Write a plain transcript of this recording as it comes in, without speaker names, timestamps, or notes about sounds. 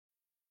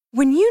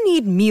When you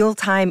need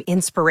mealtime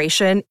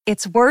inspiration,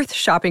 it's worth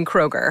shopping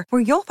Kroger,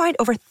 where you'll find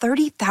over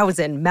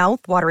 30,000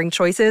 mouth-watering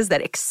choices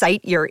that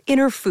excite your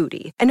inner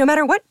foodie. And no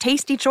matter what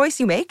tasty choice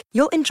you make,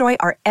 you'll enjoy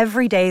our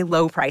everyday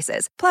low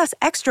prices, plus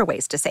extra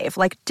ways to save,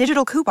 like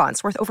digital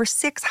coupons worth over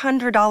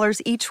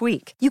 $600 each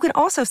week. You can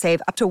also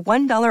save up to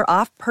 $1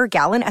 off per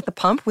gallon at the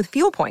pump with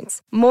fuel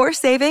points. More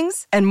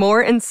savings and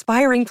more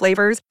inspiring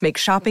flavors make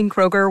shopping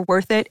Kroger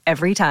worth it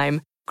every time.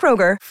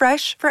 Kroger,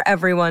 fresh for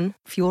everyone.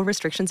 Fuel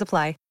restrictions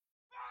apply.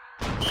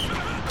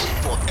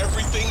 For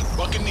everything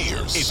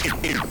Buccaneers,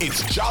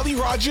 it's Jolly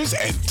Rogers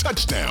and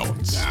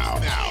touchdowns. Now,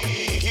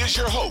 here's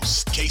your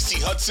hosts,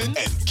 Casey Hudson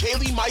and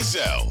Kaylee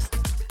Mizell.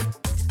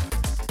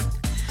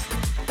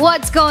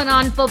 What's going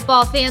on,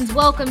 football fans?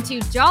 Welcome to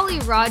Jolly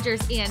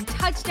Rogers and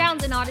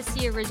Touchdowns, an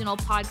Odyssey original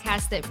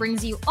podcast that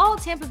brings you all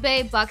Tampa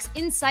Bay Bucs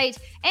insight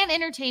and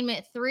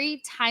entertainment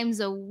 3 times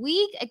a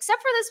week.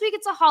 Except for this week,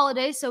 it's a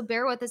holiday, so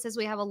bear with us as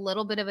we have a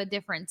little bit of a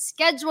different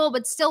schedule,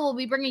 but still we'll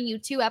be bringing you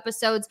 2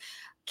 episodes,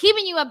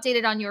 keeping you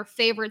updated on your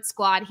favorite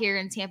squad here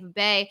in Tampa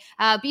Bay.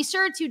 Be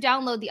sure to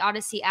download the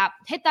Odyssey app.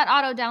 Hit that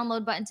auto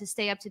download button to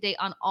stay up to date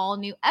on all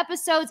new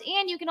episodes.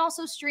 And you can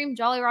also stream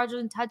Jolly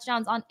Rogers and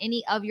Touchdowns on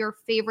any of your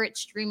favorite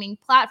streaming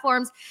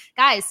platforms.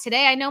 Guys,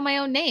 today I know my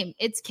own name.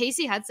 It's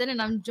Casey Hudson,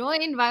 and I'm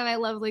joined by my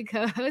lovely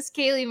co-host,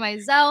 Kaylee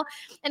Mizell.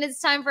 And it's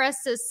time for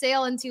us to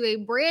sail into a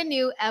brand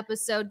new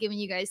episode, giving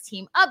you guys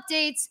team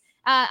updates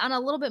on a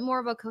little bit more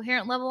of a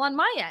coherent level on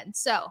my end.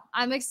 So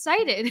I'm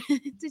excited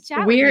to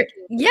chat with you.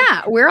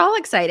 Yeah, we're all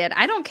excited.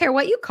 I don't care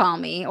what you call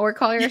me or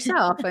call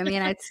yourself. I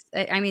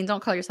mean,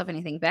 don't call yourself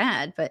anything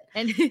bad, but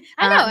and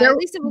I know at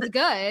least it was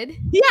good.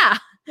 Yeah.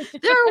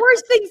 There are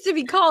worse things to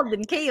be called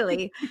than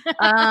Kaylee.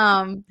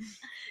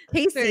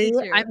 Casey,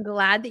 I'm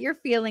glad that you're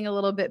feeling a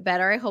little bit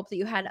better. I hope that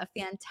you had a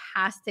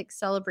fantastic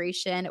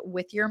celebration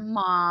with your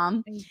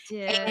mom. I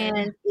did.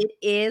 And it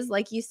is,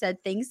 like you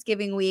said,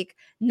 Thanksgiving week.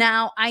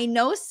 Now, I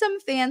know some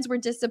fans were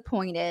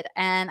disappointed,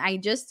 and I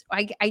guess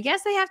I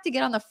have to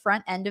get on the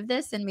front end of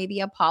this and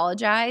maybe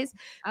apologize.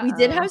 We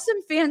did have some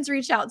fans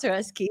reach out to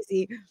us,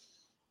 Casey,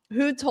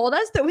 who told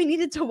us that we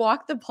needed to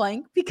walk the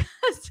plank because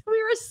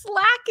we were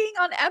slacking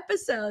on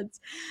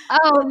episodes.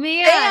 Oh,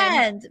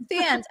 man.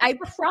 Fans, I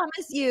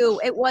promise you,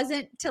 it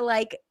wasn't to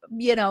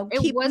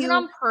it wasn't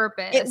on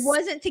purpose. It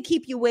wasn't to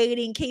keep you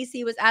waiting.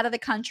 Casey was out of the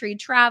country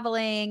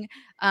traveling.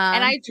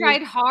 And I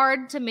tried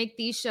hard to make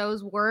these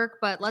shows work,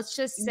 but let's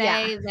just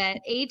say that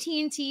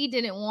AT&T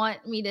didn't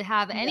want me to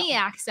have any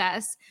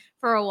access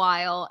for a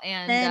while.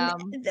 And I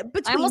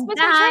almost missed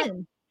my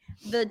train.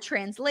 The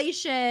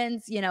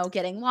translations,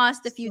 getting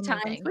lost a few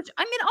times, which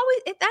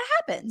always that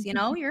happens.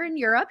 You're in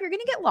Europe, you're going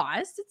to get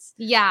lost.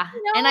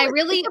 And I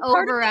really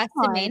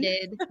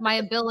overestimated my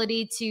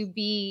ability to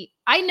be.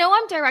 I know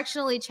I'm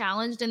directionally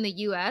challenged in the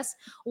US.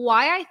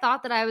 Why I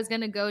thought that I was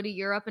going to go to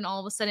Europe and all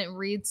of a sudden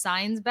read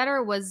signs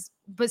better was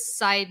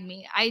beside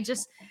me. I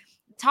just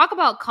talk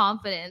about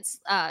confidence,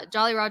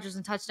 Jolly Rogers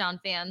and Touchdown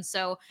fans.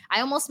 So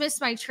I almost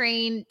missed my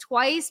train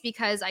twice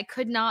because I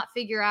could not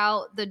figure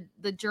out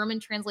the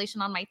German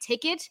translation on my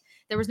ticket.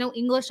 There was no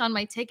English on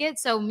my ticket.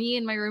 So me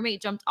and my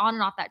roommate jumped on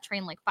and off that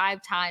train like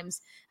 5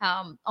 times,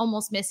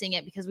 almost missing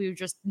it because we were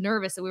just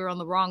nervous that we were on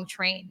the wrong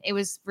train. It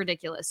was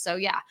ridiculous. So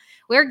yeah,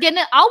 we're getting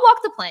it. I'll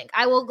walk the plank.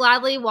 I will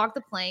gladly walk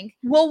the plank.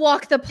 We'll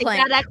walk the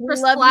plank. That extra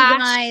we love you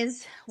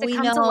guys. We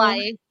come to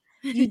life.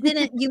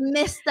 You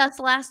missed us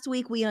last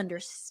week. We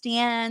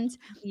understand.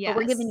 Yes. But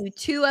we're giving you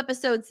 2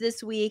 episodes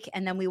this week,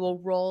 and then we will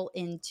roll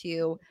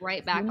into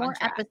right back more on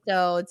track.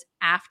 Episodes.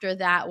 After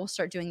that, we'll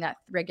start doing that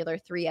regular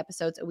 3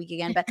 episodes a week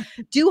again. But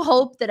do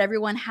hope that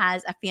everyone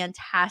has a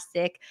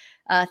fantastic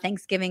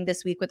Thanksgiving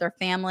this week with their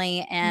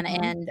family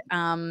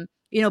and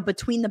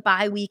between the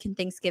bye week and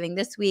Thanksgiving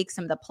this week,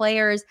 some of the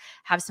players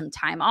have some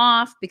time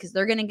off because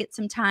they're going to get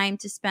some time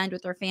to spend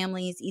with their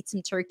families, eat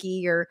some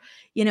turkey or,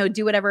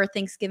 do whatever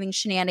Thanksgiving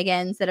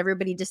shenanigans that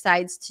everybody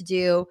decides to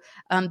do.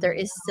 There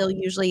is still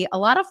usually a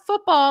lot of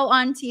football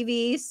on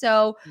TV.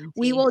 So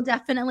we will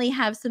definitely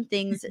have some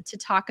things to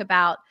talk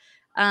about.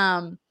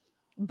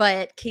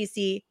 But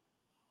Casey,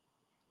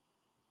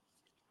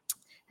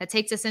 that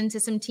takes us into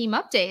some team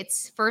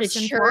updates. First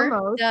and sure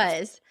foremost,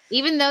 does.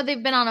 Even though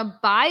they've been on a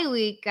bye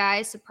week,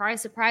 guys, surprise,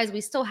 surprise,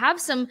 we still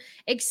have some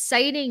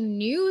exciting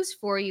news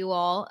for you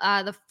all.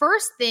 The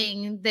first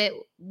thing that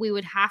we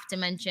would have to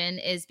mention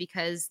is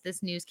because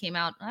this news came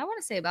out, I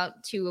want to say about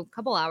a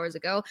couple hours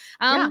ago.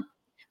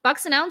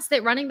 Bucs announced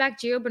that running back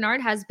Gio Bernard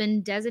has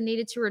been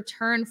designated to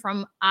return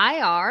from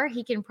IR.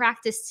 He can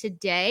practice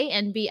today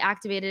and be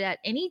activated at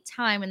any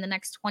time in the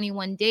next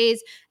 21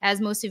 days. As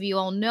most of you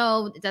all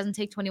know, it doesn't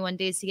take 21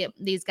 days to get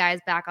these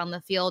guys back on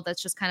the field.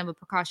 That's just kind of a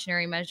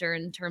precautionary measure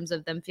in terms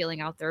of them feeling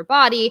out their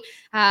body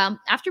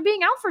after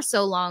being out for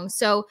so long.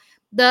 So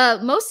the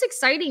most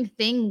exciting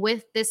thing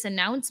with this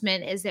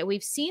announcement is that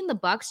we've seen the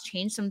Bucs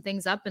change some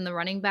things up in the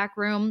running back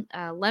room.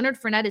 Leonard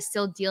Fournette is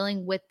still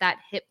dealing with that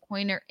hip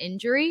pointer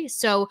injury.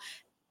 So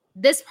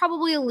this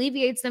probably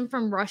alleviates them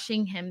from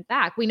rushing him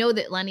back. We know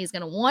that Lenny's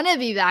going to want to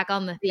be back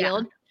on the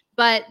field.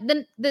 But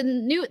the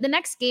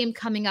next game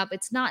coming up,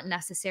 it's not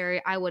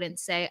necessary, I wouldn't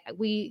say.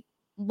 We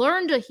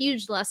learned a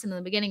huge lesson in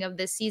the beginning of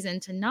this season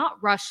to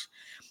not rush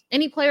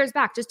any players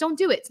back. Just don't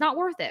do it. It's not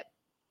worth it.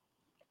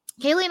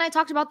 Kaylee and I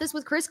talked about this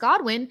with Chris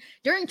Godwin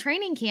during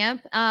training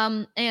camp.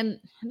 And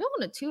I don't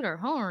want to toot our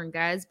horn,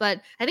 guys,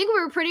 but I think we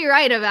were pretty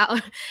right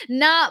about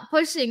not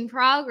pushing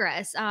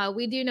progress.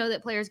 We do know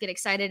that players get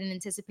excited and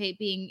anticipate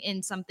being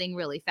in something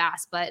really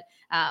fast, but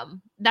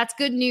that's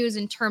good news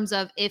in terms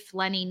of if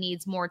Lenny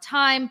needs more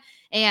time.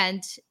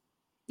 And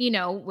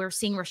we're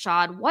seeing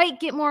Rachaad White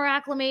get more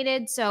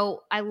acclimated.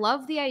 So I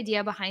love the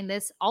idea behind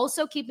this.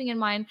 Also keeping in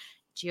mind,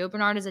 Gio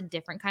Bernard is a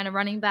different kind of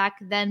running back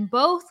than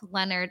both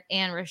Leonard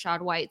and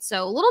Rachaad White.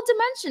 So a little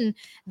dimension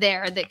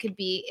there that could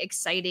be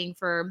exciting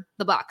for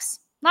the Bucs.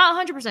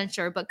 Not 100%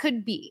 sure, but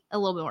could be a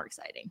little bit more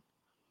exciting.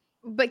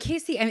 But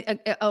Casey,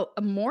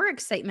 a more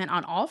excitement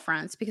on all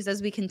fronts, because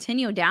as we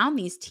continue down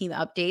these team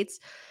updates,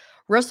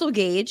 Russell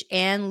Gage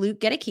and Luke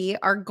Gedeke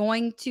are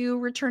going to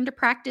return to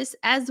practice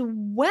as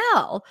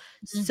well.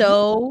 Mm-hmm.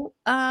 So,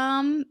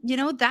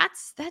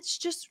 that's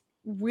just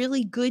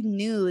really good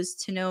news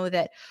to know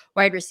that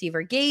wide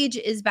receiver Gage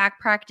is back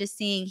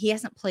practicing. He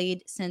hasn't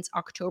played since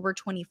October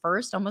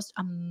 21st, almost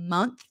a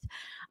month,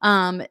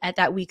 at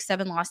that week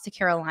 7 loss to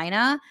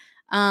Carolina.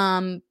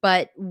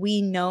 But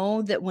we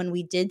know that when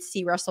we did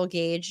see Russell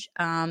Gage,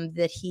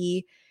 that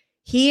he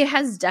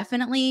has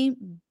definitely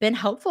been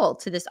helpful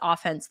to this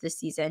offense this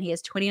season. He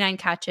has 29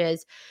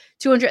 catches,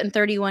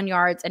 231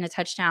 yards, and a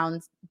touchdown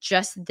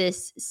just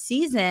this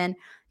season.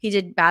 He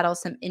did battle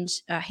some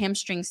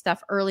hamstring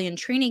stuff early in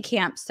training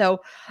camp. So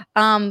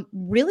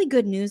really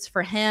good news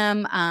for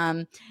him.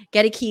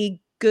 Gedeke,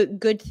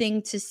 good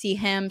thing to see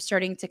him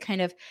starting to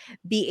kind of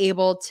be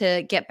able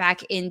to get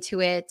back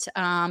into it,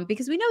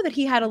 because we know that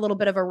he had a little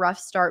bit of a rough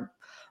start,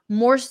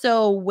 more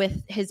so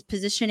with his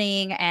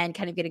positioning and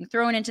kind of getting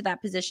thrown into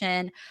that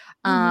position,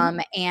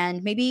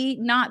 and maybe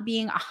not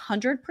being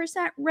 100%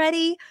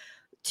 ready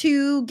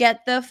to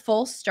get the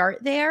full start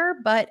there.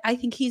 But I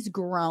think he's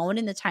grown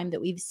in the time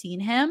that we've seen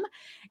him,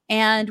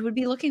 and would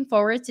be looking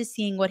forward to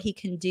seeing what he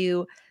can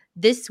do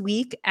this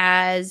week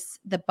as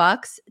the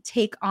Bucs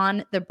take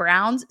on the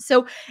Browns.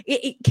 So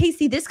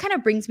Casey, this kind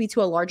of brings me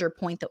to a larger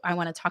point that I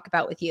want to talk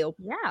about with you.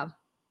 Yeah.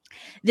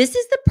 This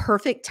is the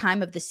perfect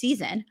time of the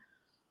season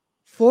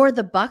for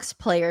the Bucs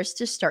players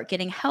to start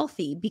getting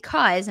healthy,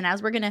 because, and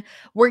as we're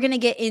gonna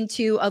get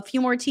into a few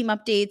more team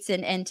updates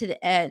and to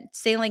the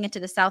sailing into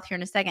the South here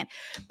in a second,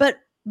 but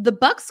the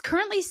Bucs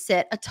currently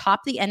sit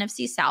atop the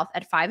NFC South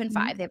at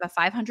 5-5. They have a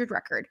 500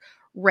 record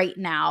right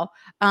now.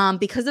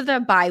 Because of the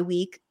bye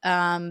week,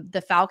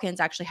 the Falcons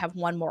actually have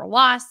one more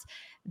loss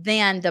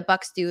than the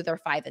Bucs do. They're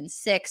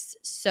 5-6.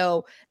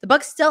 So the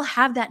Bucs still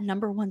have that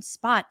number 1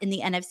 spot in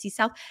the NFC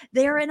South.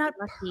 They're in a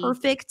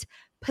perfect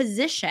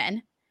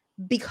position,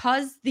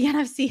 because the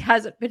NFC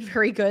hasn't been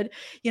very good.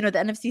 The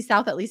NFC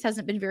South at least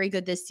hasn't been very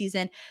good this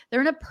season.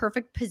 They're in a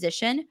perfect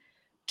position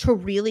to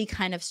really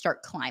kind of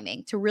start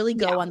climbing, to really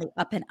go on the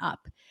up and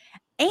up.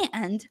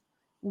 And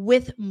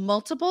with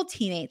multiple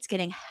teammates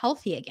getting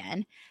healthy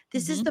again,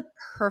 this is the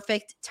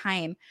perfect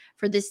time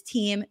for this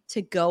team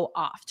to go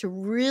off, to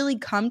really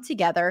come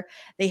together.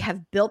 They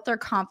have built their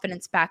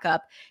confidence back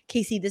up.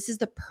 Casey, this is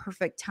the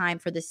perfect time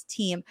for this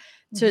team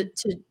to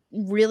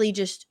really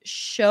just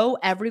show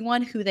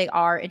everyone who they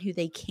are and who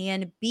they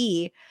can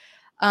be.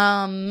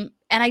 And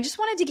I just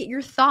wanted to get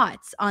your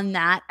thoughts on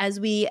that as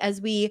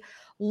we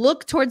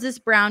look towards this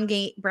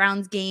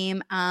Browns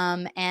game,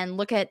 and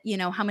look at,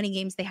 how many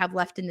games they have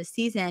left in the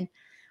season.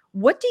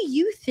 What do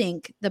you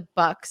think about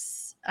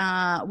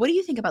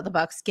the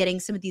Bucs getting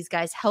some of these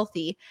guys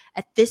healthy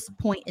at this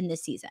point in the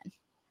season?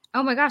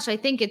 Oh my gosh, I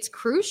think it's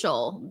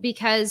crucial,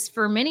 because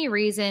for many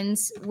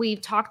reasons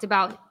we've talked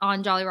about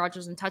on Jolly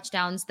Rogers and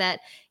Touchdowns that,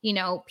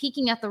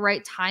 peaking at the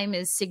right time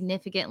is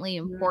significantly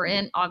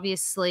important,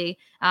 obviously,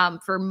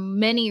 for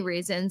many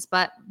reasons,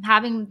 but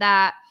having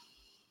that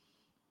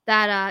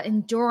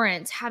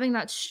endurance, having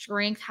that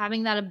strength,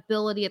 having that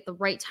ability at the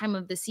right time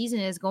of the season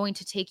is going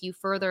to take you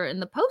further in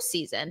the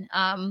postseason.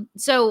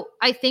 So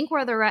I think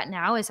where they're at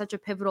now is such a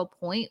pivotal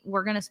point.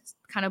 We're going to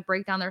kind of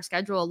break down their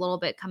schedule a little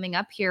bit coming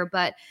up here,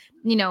 but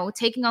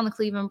taking on the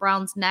Cleveland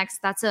Browns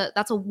next, that's a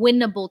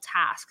winnable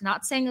task.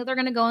 Not saying that they're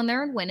going to go in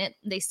there and win it.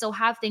 They still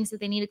have things that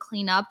they need to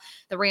clean up.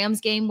 The Rams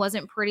game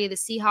wasn't pretty. The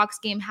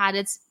Seahawks game had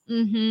its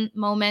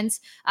moments.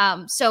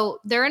 So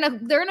they're in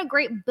a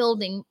great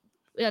building.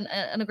 In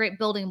a great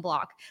building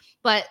block,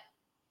 but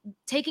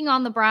taking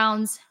on the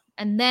Browns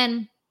and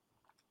then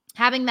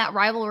having that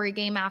rivalry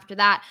game after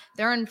that,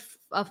 they're in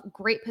a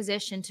great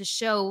position to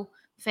show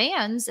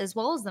fans as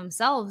well as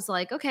themselves,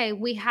 like, okay,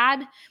 we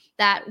had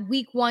that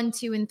week 1,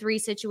 2, and 3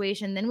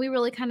 situation. Then we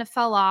really kind of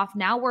fell off.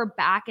 Now we're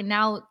back. And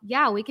now,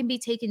 we can be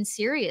taken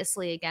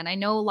seriously again. I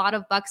know a lot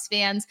of Bucs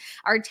fans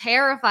are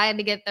terrified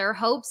to get their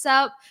hopes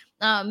up.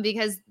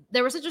 because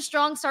there was such a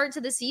strong start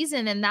to the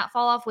season and that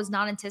fall off was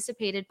not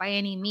anticipated by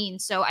any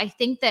means. So I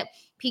think that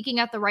peaking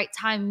at the right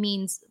time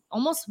means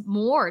almost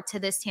more to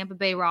this Tampa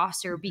Bay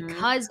roster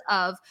because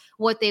of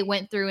what they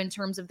went through in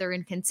terms of their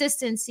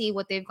inconsistency,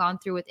 what they've gone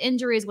through with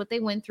injuries, what they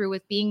went through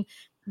with being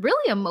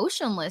really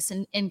emotionless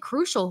in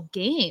crucial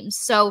games.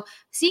 So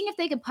seeing if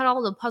they can put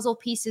all the puzzle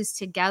pieces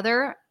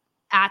together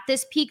at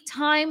this peak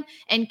time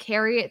and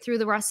carry it through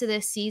the rest of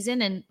this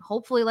season. And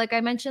hopefully, like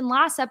I mentioned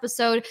last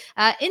episode,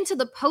 into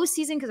the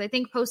postseason, because I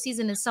think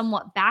postseason is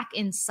somewhat back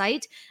in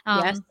sight.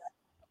 Yes.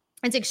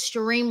 It's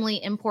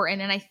extremely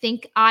important. And I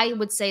think I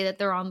would say that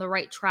they're on the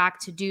right track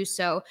to do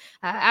so.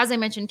 As I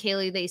mentioned,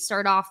 Kaylee, they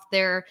start off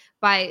their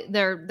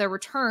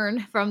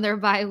return from their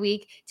bye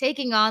week,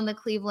 taking on the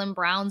Cleveland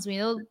Browns. We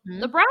know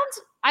the Browns,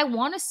 I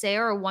want to say,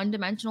 are a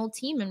one-dimensional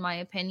team, in my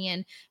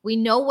opinion. We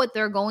know what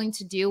they're going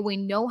to do. We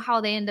know how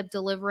they end up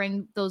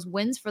delivering those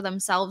wins for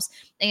themselves,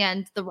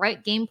 and the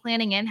right game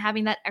planning and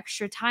having that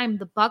extra time.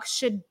 The Bucs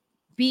should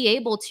be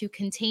able to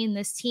contain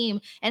this team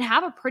and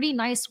have a pretty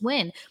nice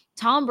win.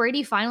 Tom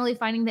Brady finally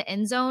finding the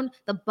end zone.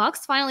 The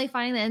Bucs finally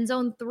finding the end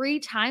zone 3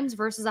 times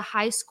versus a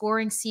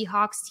high-scoring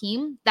Seahawks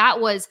team. That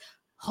was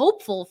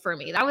hopeful for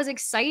me. That was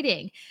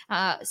exciting.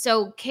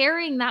 So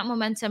carrying that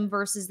momentum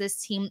versus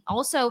this team.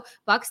 Also,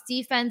 Bucs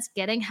defense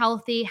getting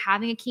healthy,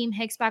 having Akeem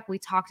Hicks back. We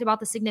talked about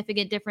the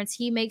significant difference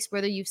he makes,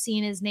 whether you've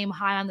seen his name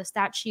high on the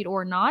stat sheet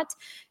or not.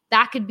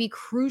 That could be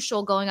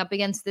crucial going up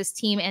against this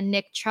team and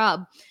Nick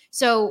Chubb.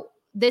 So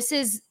this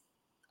is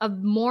a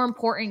more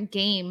important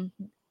game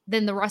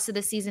than the rest of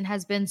the season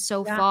has been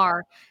so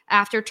far,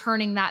 after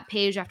turning that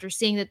page, after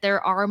seeing that there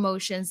are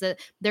emotions, that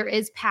there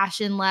is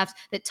passion left,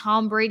 that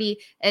Tom Brady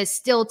is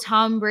still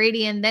Tom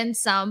Brady and then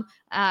some.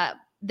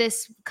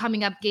 This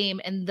coming up game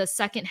and the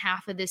second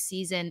half of this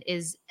season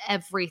is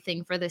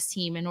everything for this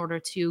team in order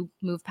to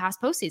move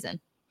past postseason.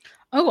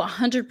 Oh,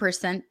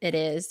 100% it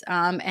is.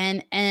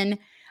 And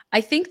I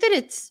think that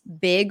it's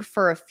big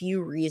for a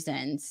few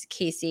reasons,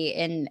 Casey.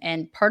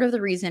 And part of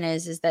the reason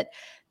is that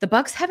the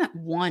Bucs haven't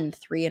won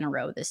 3 in a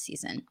row this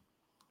season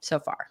so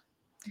far.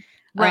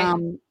 Right.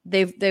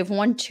 They've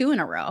won 2 in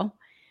a row,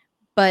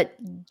 but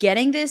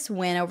getting this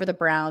win over the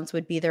Browns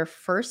would be their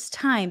first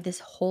time this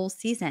whole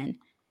season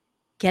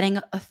getting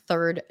a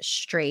 3rd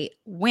straight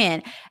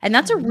win. And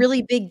that's a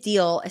really big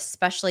deal,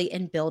 especially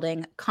in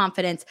building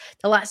confidence.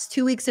 The last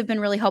 2 weeks have been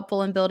really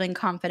helpful in building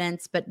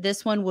confidence, but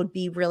this one would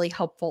be really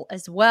helpful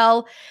as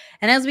well.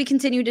 And as we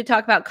continue to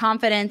talk about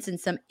confidence and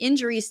some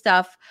injury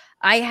stuff,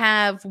 I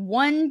have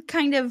one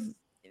kind of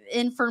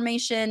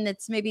information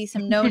that's maybe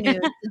some no news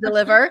to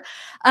deliver,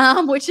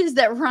 which is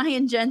that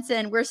Ryan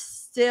Jensen,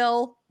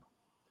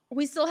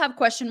 we still have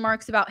question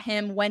marks about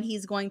him when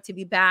he's going to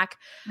be back.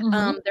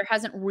 There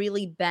hasn't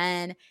really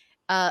been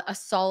a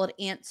solid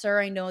answer.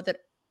 I know that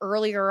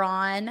earlier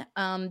on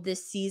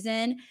this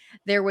season,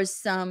 there was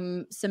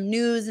some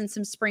news and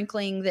some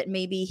sprinkling that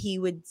maybe he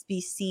would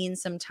be seen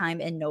sometime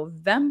in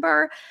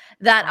November.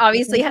 That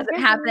obviously hasn't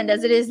happened,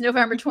 as it is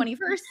November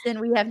 21st, and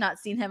we have not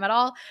seen him at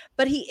all.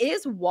 But he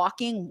is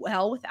walking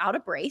well without a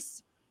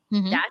brace.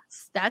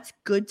 That's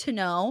good to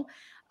know.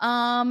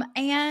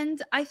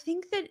 And I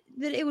think that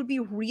it would be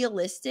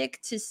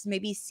realistic to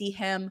maybe see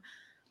him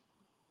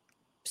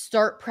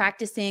start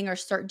practicing or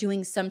start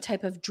doing some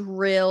type of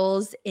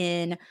drills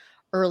in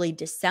early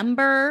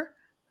December.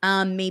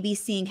 Maybe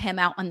seeing him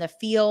out on the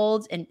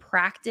field in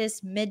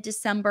practice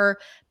mid-December,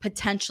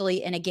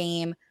 potentially in a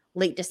game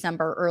late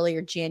December,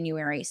 earlier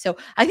January. So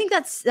I think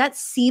that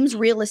seems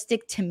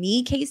realistic to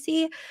me,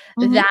 Casey,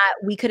 that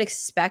we could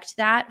expect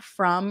that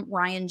from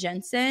Ryan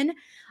Jensen.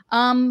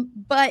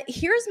 But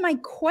here's my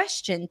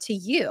question to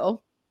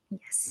you.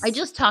 Yes. I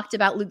just talked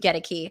about Luke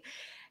Gedeke.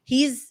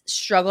 He's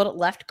struggled at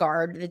left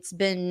guard. It's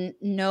been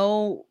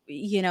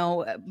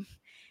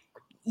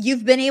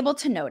you've been able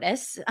to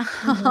notice.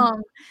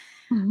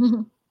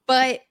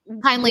 But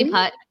Kindly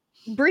put.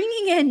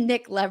 Bringing in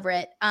Nick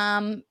Leverett,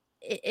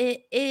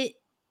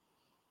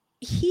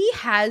 he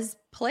has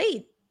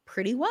played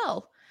pretty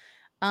well.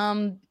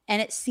 And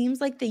it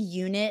seems like the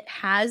unit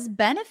has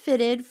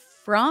benefited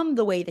from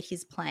the way that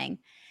he's playing.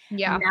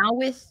 Yeah. Now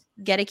with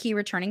Gedeke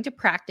returning to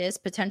practice,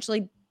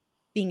 potentially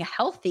being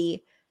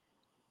healthy,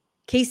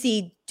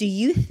 Casey, do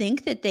you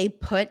think that they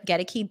put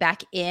Gedeke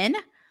back in,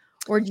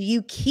 or do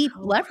you keep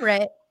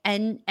Leverett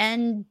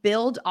and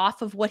build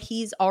off of what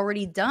he's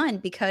already done?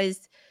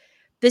 Because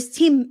this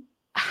team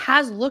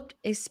has looked,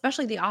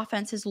 especially the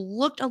offense, has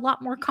looked a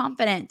lot more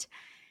confident.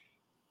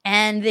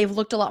 And they've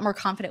looked a lot more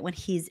confident when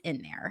he's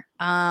in there.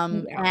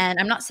 And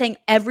I'm not saying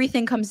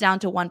everything comes down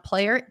to one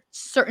player. It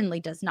certainly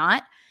does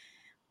not.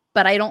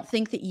 But I don't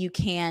think that you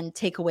can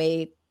take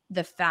away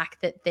the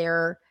fact that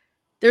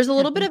there's a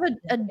little bit of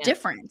a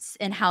difference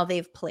in how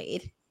they've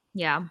played.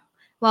 Yeah.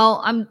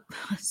 Well, I'm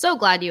so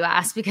glad you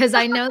asked, because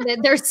I know that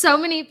there's so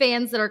many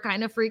fans that are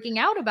kind of freaking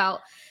out about,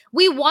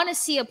 we want to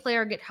see a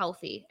player get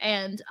healthy.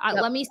 And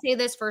let me say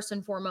this first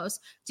and foremost.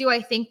 Do I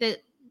think that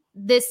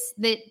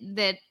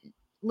that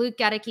Luke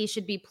Gedeke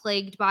should be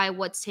plagued by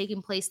what's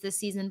taking place this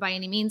season by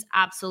any means?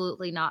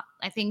 Absolutely not.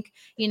 I think,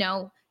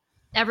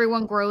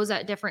 everyone grows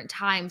at different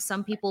times.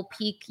 Some people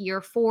peak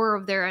year 4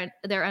 of their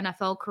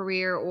NFL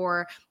career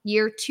or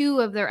year 2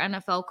 of their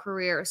NFL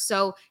career.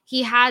 So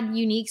he had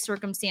unique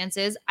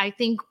circumstances. I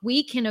think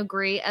we can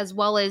agree, as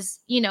well as,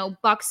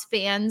 Bucs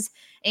fans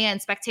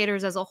and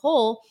spectators as a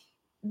whole,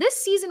 this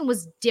season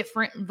was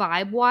different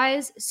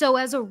vibe-wise. So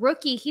as a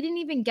rookie, he didn't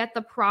even get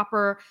the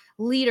proper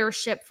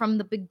leadership from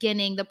the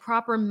beginning, the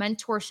proper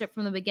mentorship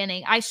from the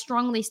beginning. I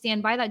strongly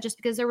stand by that, just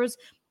because there was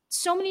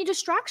so many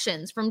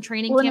distractions from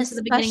training camp to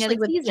the beginning of the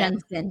with season.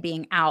 Jensen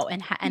being out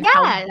and how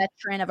Yeah.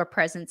 veteran of a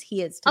presence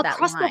he is to that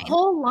Across the line.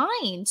 whole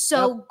line.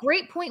 So Yep.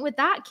 great point with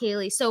that,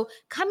 Kaylee. So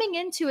coming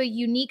into a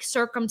unique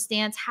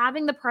circumstance,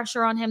 having the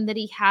pressure on him that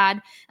he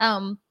had, I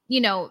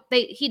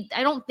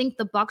don't think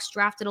the Bucs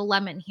drafted a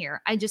lemon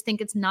here. I just think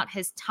it's not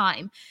his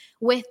time.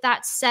 With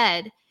that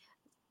said,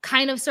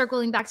 kind of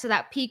circling back to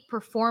that peak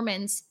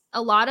performance,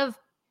 a lot of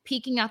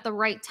peaking at the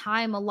right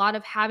time, a lot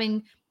of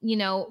having,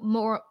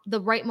 more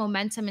the right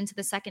momentum into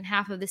the second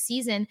half of the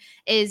season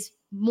is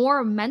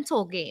more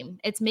mental game.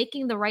 It's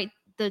making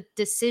the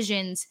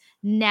decisions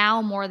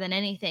now more than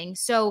anything.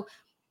 So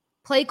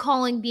play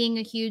calling being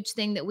a huge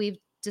thing that we've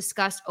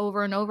discussed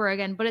over and over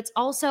again, but it's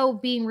also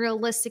being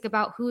realistic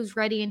about who's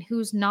ready and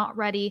who's not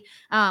ready,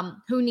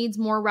 who needs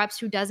more reps,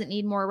 who doesn't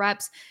need more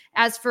reps.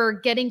 As for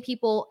getting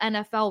people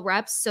NFL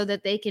reps so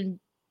that they can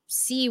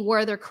see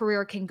where their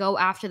career can go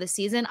after the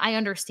season, I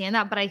understand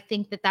that, but I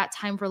think that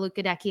time for Luke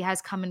Goedeke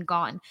has come and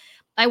gone.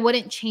 I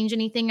wouldn't change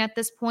anything at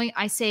this point.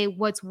 I say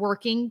what's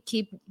working,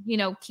 keep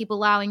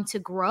allowing to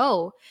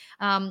grow,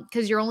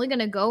 because you're only going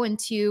to go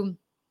into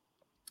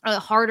a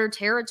harder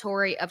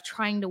territory of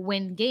trying to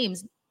win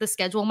games. The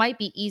schedule might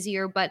be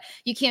easier, but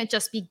you can't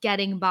just be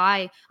getting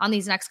by on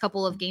these next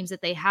couple of games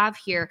that they have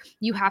here.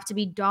 You have to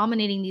be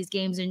dominating these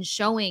games and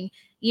showing,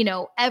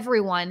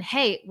 everyone,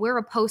 hey, we're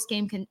a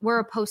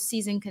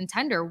postseason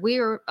contender.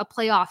 We're a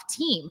playoff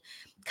team.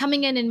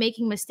 Coming in and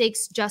making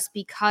mistakes just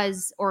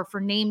because, or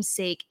for name's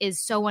sake, is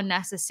so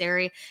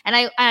unnecessary.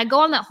 And I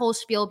go on that whole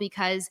spiel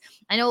because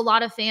I know a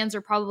lot of fans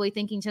are probably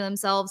thinking to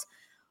themselves,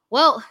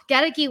 well,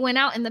 Goedeke went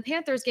out in the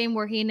Panthers game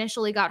where he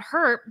initially got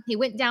hurt. He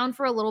went down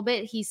for a little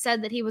bit. He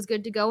said that he was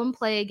good to go and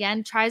play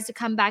again, tries to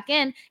come back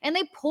in, and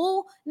they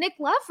pull Nick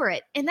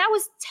Leverett. And that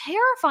was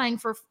terrifying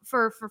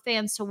for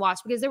fans to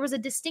watch, because there was a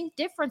distinct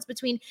difference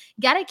between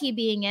Goedeke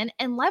being in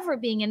and Leverett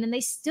being in, and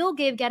they still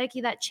gave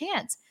Goedeke that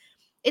chance.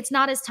 It's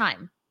not his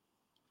time.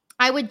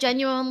 I would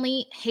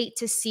genuinely hate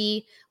to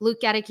see Luke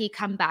Goedeke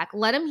come back.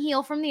 Let him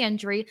heal from the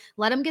injury.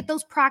 Let him get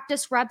those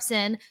practice reps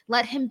in.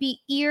 Let him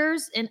be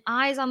ears and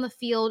eyes on the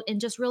field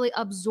and just really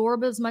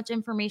absorb as much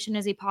information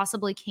as he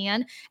possibly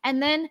can. And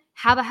then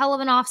have a hell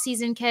of an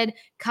offseason, kid.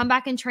 Come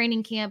back in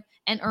training camp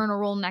and earn a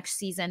role next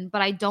season.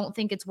 But I don't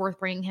think it's worth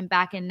bringing him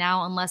back in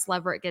now unless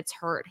Leverett gets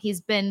hurt. He's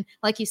been,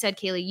 like you said,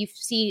 Kaylee, you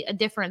see a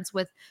difference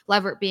with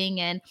Leverett being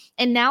in.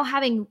 And now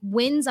having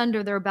wins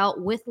under their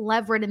belt with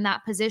Leverett in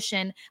that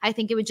position, I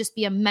think it would just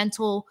be a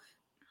mental,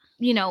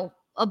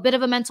 a bit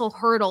of a mental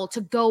hurdle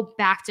to go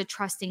back to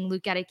trusting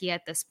Luke Goedeke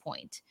at this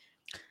point.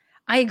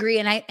 I agree.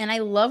 And I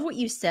love what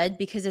you said,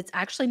 because it's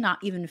actually not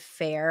even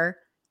fair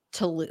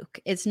to Luke.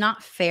 It's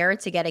not fair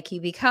to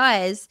Goedeke,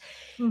 because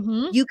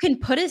you can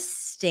put a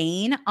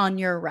stain on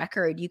your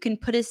record. You can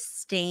put a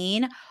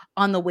stain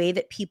on the way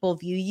that people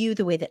view you,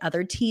 the way that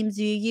other teams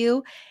view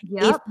you.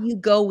 Yep. If you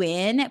go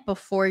in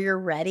before you're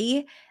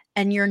ready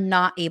and you're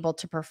not able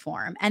to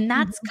perform. And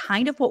that's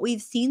kind of what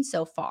we've seen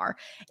so far.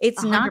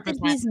 It's 100%. Not that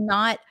he's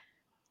not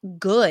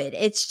good.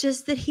 It's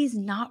just that he's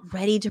not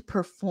ready to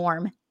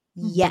perform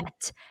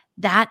yet.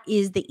 That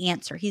is the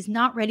answer. He's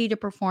not ready to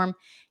perform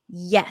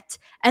yet.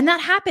 And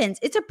that happens.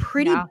 It's a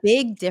pretty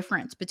big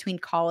difference between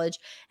college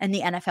and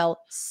the NFL,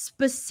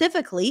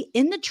 specifically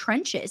in the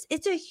trenches.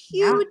 It's a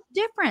huge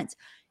difference.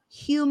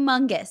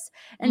 Humongous.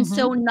 And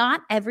so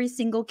not every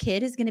single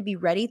kid is going to be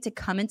ready to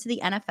come into the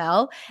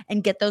NFL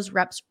and get those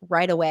reps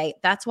right away.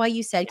 That's why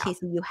you said,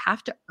 Casey, you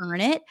have to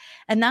earn it.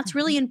 And that's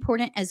really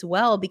important as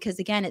well, because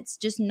again, it's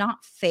just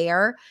not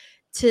fair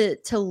to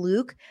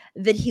Luke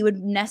that he would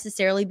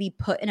necessarily be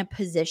put in a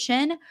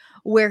position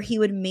where he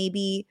would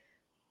maybe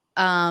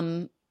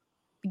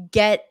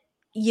get,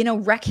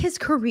 wreck his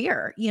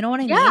career. You know what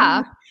I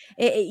mean?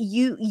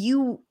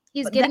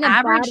 He's getting a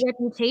bad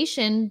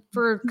reputation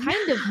for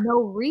kind of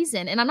no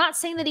reason. And I'm not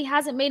saying that he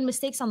hasn't made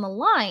mistakes on the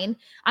line.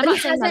 I'm not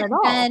saying that at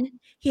all.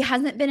 He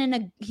hasn't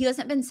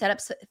been set up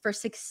for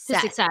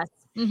success.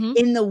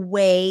 In the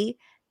way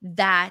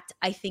that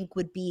I think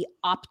would be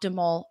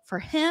optimal for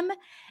him.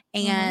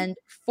 And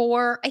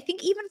I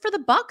think even for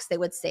the Bucs, they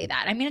would say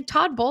that. I mean,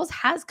 Todd Bowles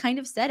has kind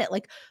of said it.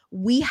 Like,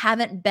 we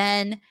haven't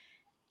been,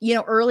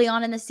 early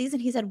on in the season,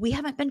 he said, we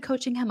haven't been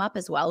coaching him up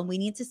as well. And we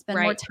need to spend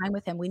more time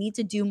with him. We need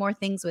to do more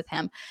things with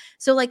him.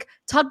 So like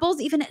Todd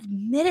Bowles even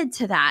admitted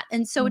to that.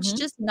 And so it's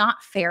just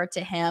not fair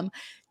to him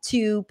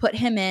to put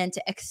him in,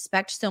 to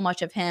expect so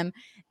much of him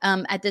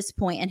at this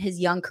point in his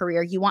young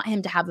career. You want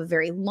him to have a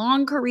very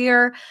long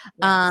career.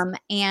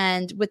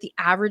 And with the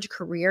average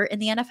career in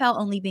the NFL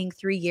only being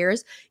 3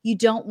 years, you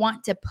don't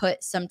want to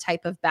put some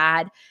type of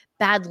bad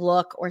bad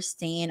look or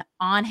stain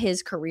on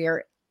his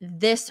career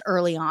this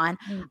early on.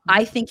 Mhm.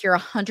 I think you're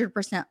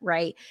 100%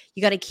 right.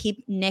 You got to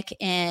keep Nick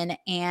in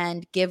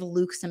and give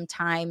Luke some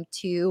time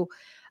to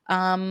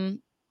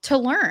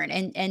learn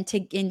and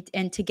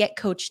to get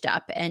coached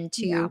up and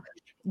Yeah. to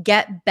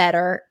get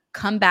better,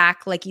 come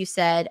back, like you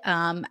said,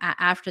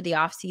 after the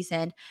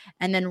offseason,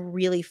 and then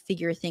really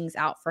figure things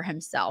out for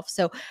himself.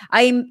 So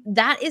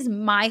that is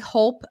my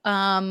hope.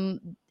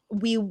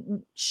 We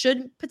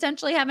should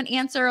potentially have an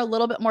answer, a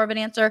little bit more of an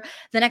answer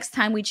the next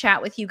time we chat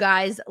with you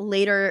guys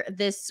later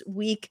this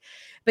week.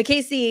 But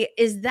Casey,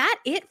 is that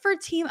it for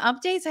team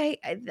updates?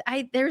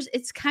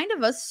 It's kind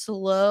of a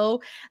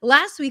slow.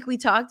 Last week we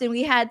talked and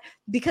we had,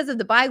 because of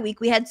the bye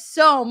week, we had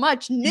so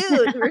much news.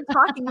 We were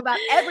talking about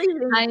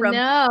everything I from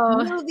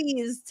know.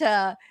 movies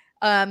to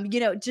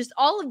just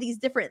all of these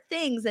different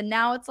things. And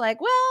now it's like,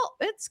 well,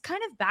 it's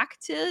kind of back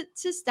to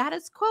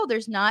status quo.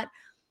 There's not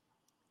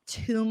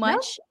too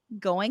much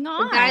going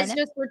The guys on.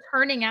 just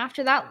returning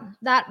after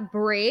that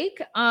break.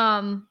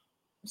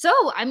 So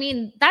I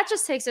mean, that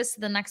just takes us to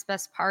the next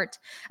best part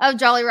of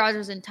Jolly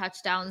Rogers and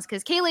touchdowns,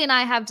 because Kaylee and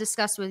I have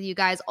discussed with you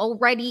guys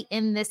already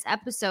in this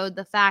episode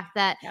the fact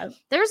that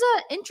there's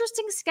an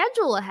interesting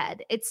schedule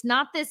ahead. It's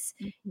not this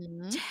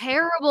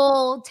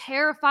terrible,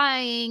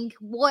 terrifying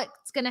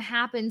what's going to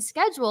happen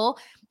schedule.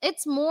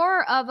 It's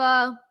more of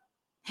a,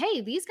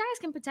 hey, these guys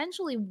can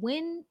potentially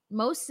win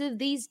most of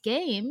these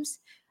games,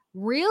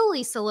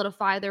 really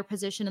solidify their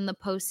position in the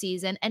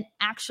postseason, and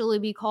actually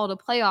be called a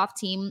playoff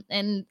team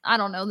in, I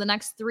don't know, the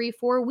next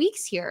 3-4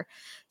 weeks here.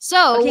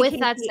 So with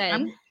Casey, that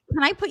said,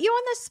 can I put you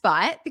on the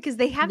spot? Because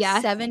they have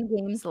 7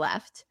 games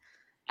left.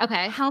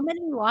 Okay. How many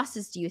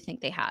losses do you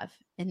think they have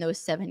in those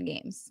 7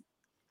 games?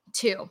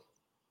 2.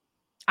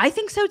 I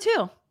think so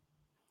too.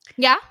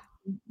 Yeah.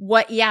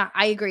 Yeah,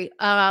 I agree.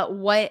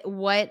 What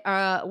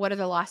are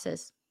the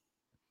losses?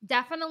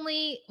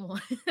 Definitely.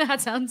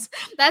 That sounds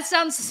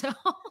so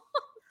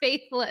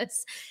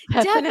faithless.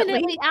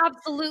 Definitely,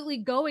 absolutely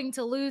going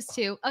to lose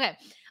to. Okay.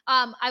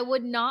 I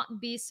would not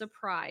be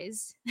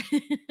surprised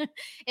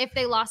if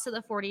they lost to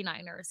the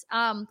 49ers.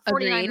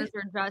 49ers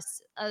are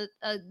just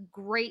a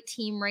great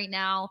team right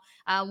now.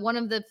 One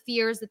of the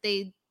fears that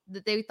they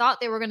thought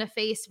they were going to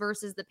face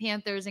versus the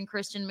Panthers and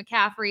Christian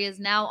McCaffrey is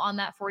now on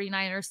that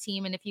 49ers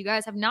team. And if you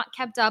guys have not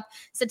kept up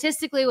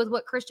statistically with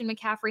what Christian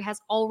McCaffrey has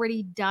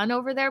already done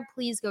over there,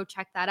 please go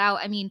check that out.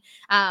 I mean,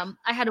 I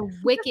had a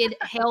wicked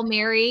Hail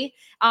Mary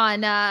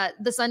on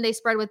the Sunday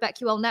spread with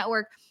BetQL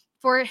Network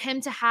for him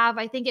to have,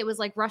 I think it was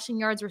like rushing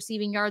yards,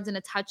 receiving yards, and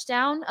a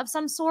touchdown of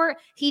some sort.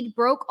 He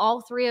broke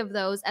all 3 of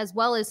those, as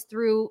well as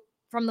threw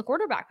from the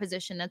quarterback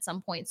position at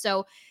some point.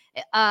 So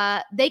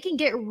they can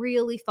get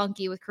really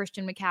funky with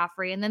Christian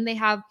McCaffrey. And then they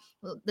have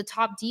the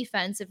top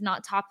defense, if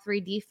not top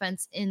 3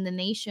 defense in the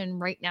nation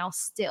right now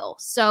still.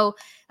 So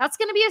that's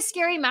going to be a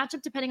scary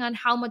matchup depending on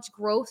how much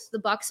growth the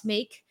Bucs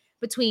make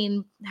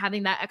between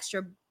having that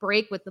extra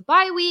break with the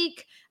bye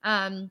week.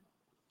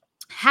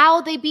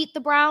 How they beat the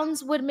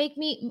Browns would make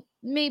me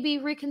maybe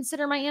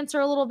reconsider my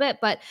answer a little bit,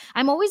 but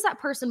I'm always that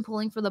person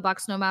pulling for the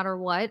Bucs no matter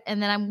what. And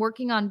then I'm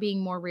working on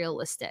being more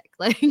realistic.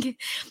 Like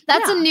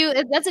that's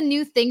a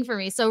new thing for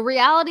me. So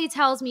reality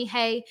tells me,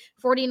 hey,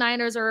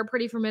 49ers are a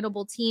pretty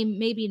formidable team.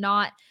 Maybe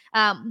not.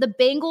 The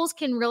Bengals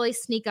can really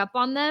sneak up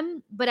on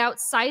them, but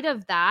outside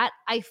of that,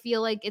 I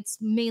feel like it's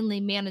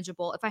mainly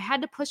manageable. If I had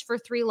to push for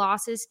 3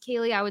 losses,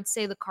 Kaylee, I would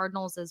say the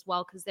Cardinals as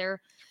well, because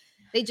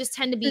they just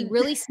tend to be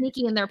really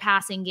sneaky in their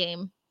passing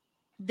game.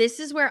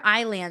 This is where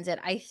I landed.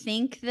 I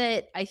think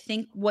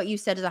what you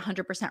said is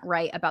 100%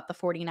 right about the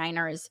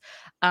 49ers.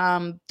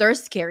 They're a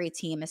scary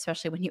team,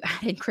 especially when you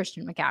add in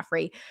Christian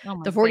McCaffrey.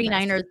 The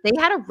 49ers, they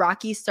had a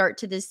rocky start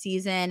to this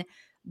season,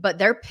 but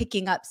they're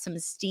picking up some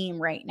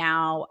steam right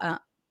now.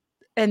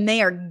 And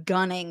they are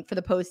gunning for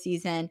the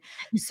postseason.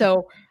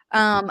 So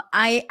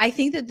I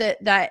think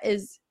that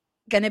is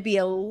going to be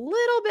a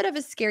little bit of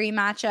a scary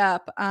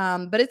matchup,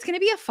 but it's going to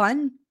be a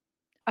fun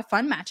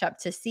matchup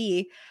to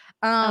see.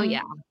 Oh yeah.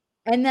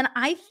 And then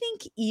I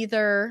think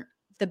either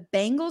the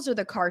Bengals or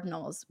the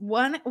Cardinals,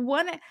 one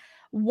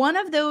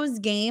of those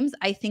games,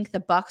 I think the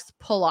Bucs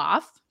pull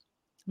off.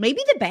 Maybe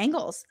the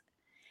Bengals.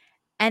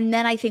 And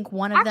then I think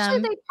one of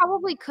them, they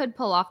probably could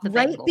pull off the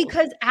Bengals.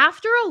 Because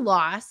after a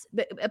loss,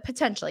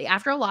 potentially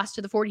after a loss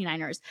to the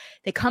 49ers,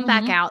 they come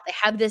back out. They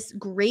have this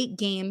great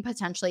game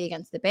potentially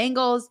against the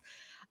Bengals.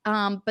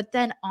 But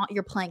then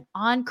you're playing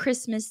on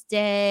Christmas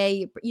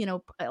Day,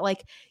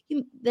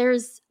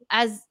 there's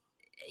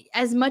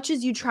as much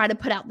as you try to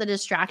put out the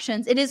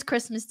distractions, it is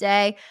Christmas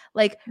Day.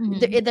 Like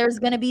there's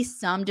going to be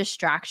some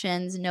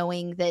distractions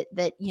knowing that,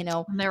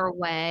 they're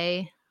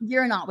away.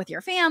 You're not with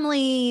your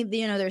family,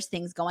 there's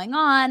things going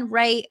on.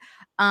 Right.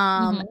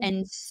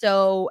 And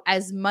so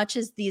as much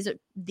as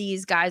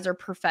these guys are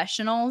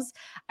professionals,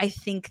 I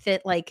think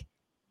that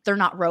they're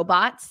not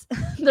robots.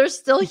 They're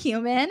still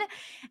human.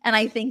 And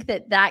I think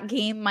that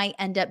game might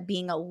end up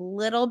being a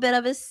little bit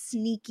of a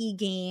sneaky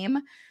game.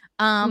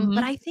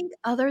 But I think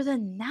other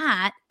than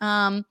that,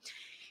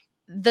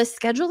 the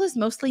schedule is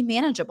mostly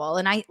manageable.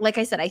 And like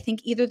I said, I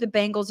think either the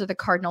Bengals or the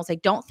Cardinals, I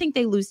don't think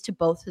they lose to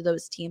both of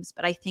those teams,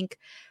 but I think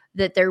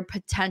that there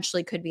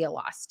potentially could be a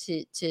loss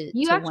to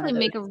You one actually of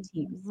make those a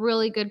teams.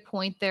 really good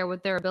point there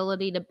with their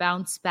ability to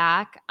bounce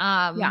back.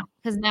 Yeah.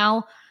 Because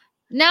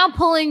now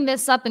pulling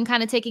this up and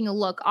kind of taking a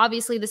look,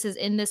 obviously this is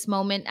in this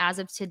moment as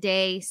of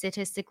today,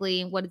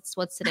 statistically,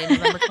 what's today,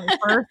 November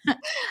 21st.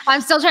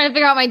 I'm still trying to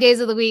figure out my days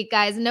of the week,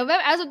 guys.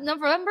 As of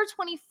November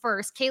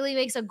 21st, Kaylee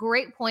makes a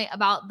great point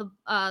about the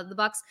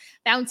Bucs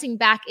bouncing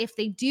back if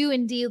they do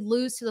indeed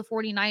lose to the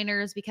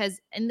 49ers,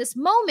 because in this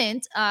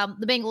moment,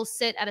 the Bengals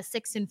sit at a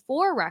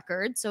 6-4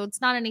 record, so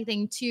it's not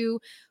anything too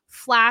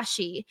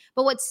flashy.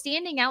 But what's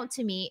standing out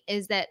to me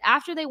is that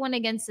after they went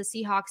against the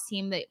Seahawks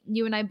team that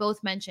you and I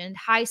both mentioned,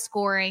 high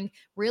scoring,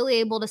 really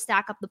able to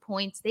stack up the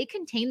points, they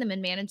contain them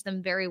and manage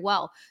them very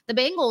well. The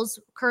Bengals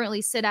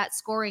currently sit at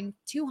scoring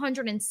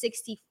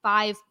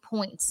 265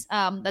 points.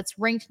 That's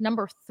ranked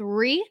number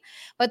 3,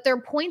 but their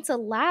points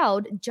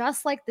allowed,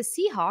 just like the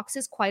Seahawks,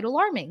 is quite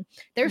alarming.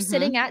 They're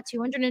sitting at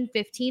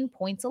 215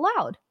 points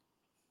allowed.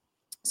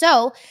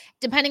 So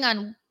depending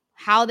on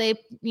how they,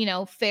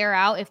 fare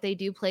out if they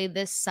do play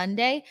this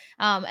Sunday.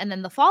 And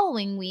then the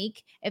following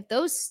week, if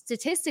those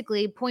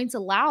statistically points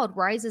allowed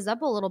rises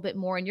up a little bit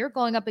more and you're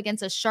going up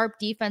against a sharp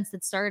defense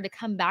that started to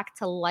come back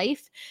to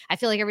life, I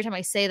feel like every time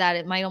I say that,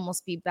 it might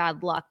almost be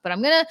bad luck, but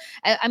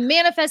I'm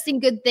manifesting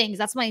good things.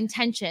 That's my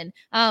intention.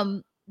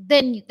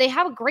 Then they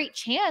have a great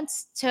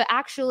chance to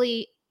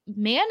actually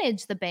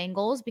manage the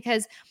Bengals,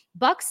 because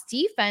Bucs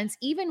defense,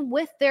 even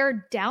with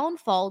their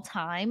downfall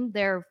time,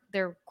 their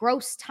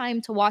gross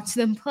time to watch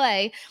them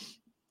play,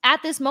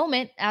 at this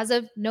moment, as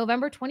of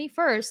November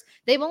 21st,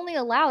 they've only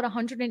allowed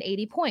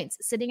 180 points,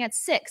 sitting at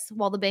 6,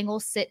 while the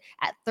Bengals sit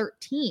at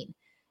 13.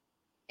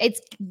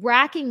 It's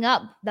racking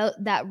up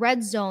that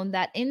red zone,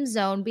 that end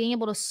zone, being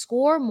able to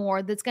score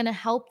more, that's going to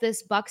help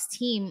this Bucs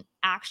team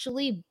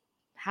actually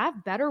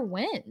have better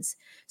wins.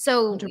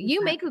 So 100%.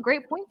 You make a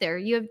great point there.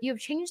 You have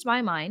changed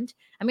my mind.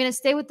 I'm going to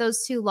stay with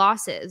those 2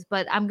 losses,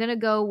 but I'm going to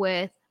go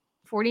with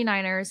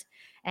 49ers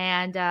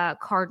and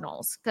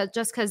Cardinals,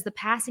 because the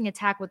passing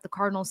attack with the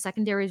Cardinals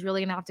secondary is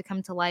really going to have to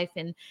come to life,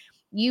 and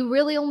you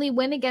really only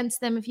win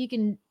against them if you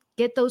can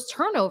get those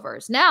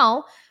turnovers.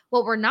 Now,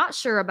 what we're not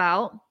sure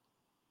about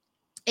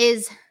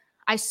is,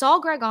 I saw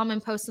Greg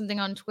Allman post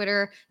something on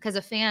Twitter because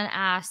a fan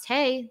asked,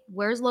 "Hey,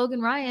 where's Logan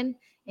Ryan?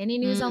 Any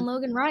news on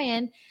Logan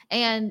Ryan?"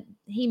 And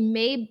they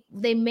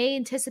may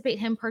anticipate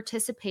him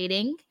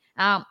participating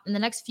in the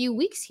next few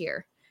weeks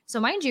here. So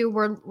mind you,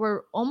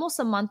 we're almost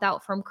a month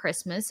out from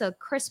Christmas, a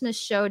Christmas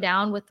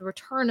showdown with the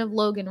return of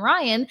Logan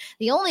Ryan,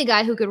 the only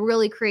guy who could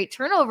really create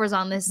turnovers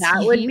on this team.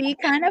 That would be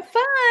kind of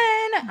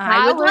fun.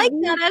 I would like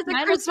that as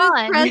a Christmas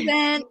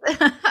present.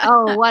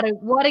 Oh,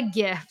 what a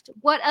gift.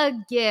 What a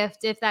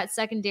gift if that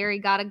secondary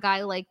got a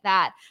guy like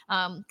that.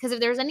 Because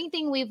if there's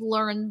anything we've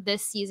learned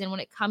this season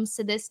when it comes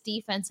to this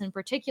defense in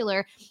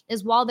particular,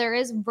 is while there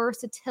is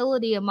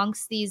versatility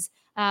amongst these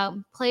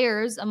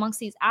players, amongst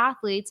these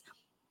athletes,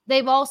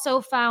 they've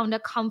also found a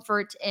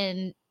comfort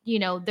in,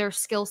 their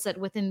skill set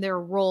within their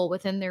role,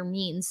 within their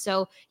means.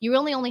 So you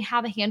really only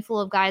have a handful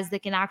of guys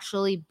that can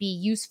actually be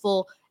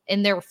useful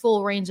in their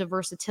full range of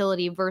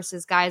versatility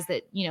versus guys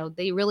that,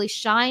 they really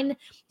shine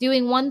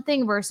doing one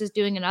thing versus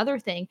doing another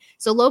thing.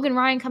 So Logan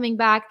Ryan coming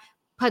back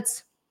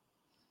puts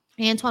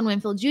Antoine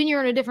Winfield Jr.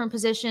 in a different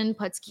position,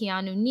 puts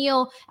Keanu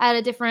Neal at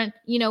a different,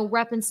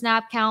 rep and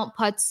snap count,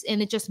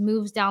 and it just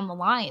moves down the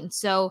line.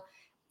 So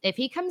if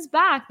he comes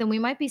back, then we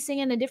might be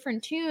singing a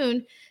different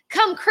tune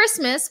come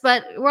Christmas,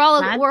 but we're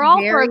all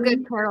for a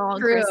good carol on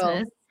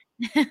Christmas.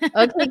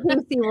 Okay,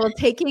 Casey, well,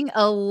 taking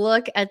a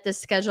look at the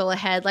schedule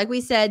ahead, like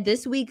we said,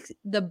 this week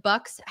the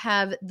Bucs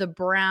have the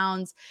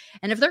Browns,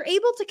 and if they're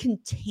able to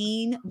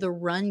contain the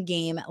run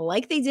game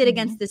like they did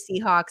against the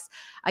Seahawks,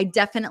 I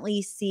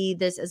definitely see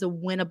this as a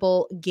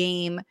winnable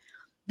game.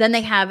 Then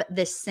they have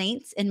the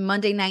Saints in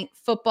Monday Night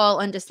Football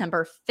on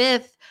December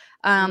 5th.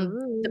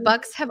 The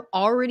Bucs have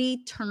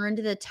already turned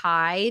the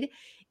tide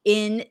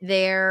in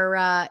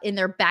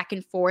their back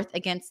and forth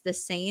against the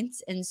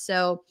Saints, and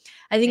so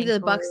I think the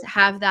Bucs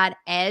have that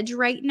edge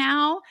right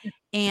now,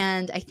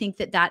 and I think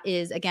that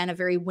is, again, a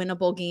very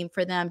winnable game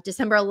for them.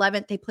 December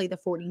 11th, they play the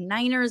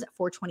 49ers at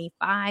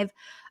 4:25.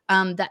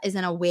 That is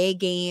an away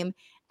game,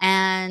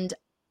 and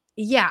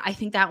yeah, I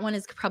think that one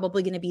is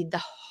probably going to be the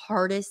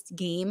hardest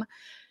game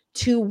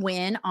to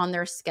win on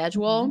their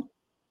schedule.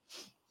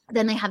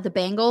 Then they have the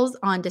Bengals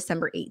on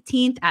December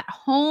 18th at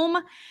home.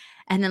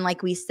 And then,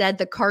 like we said,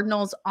 the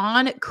Cardinals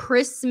on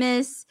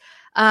Christmas.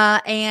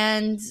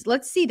 And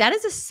let's see, that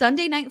is a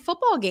Sunday night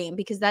football game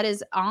because that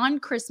is on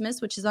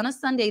Christmas, which is on a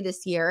Sunday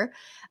this year.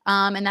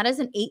 And that is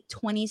an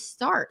 8:20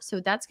 start. So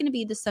that's going to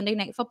be the Sunday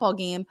night football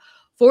game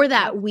for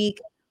that week.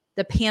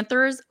 The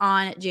Panthers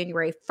on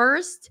January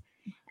 1st.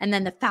 And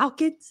then the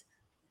Falcons.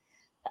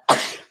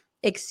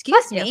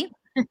 Excuse me.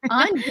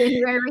 on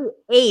January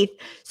 8th.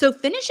 So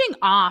finishing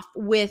off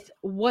with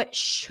what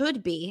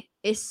should be,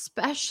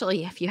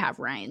 especially if you have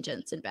Ryan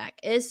Jensen back,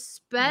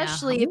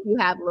 especially if you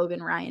have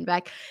Logan Ryan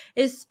back,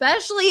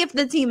 especially if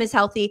the team is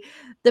healthy,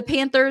 the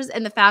Panthers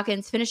and the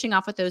Falcons finishing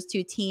off with those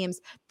two teams.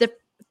 The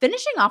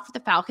finishing off with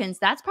the Falcons,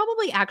 that's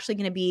probably actually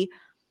going to be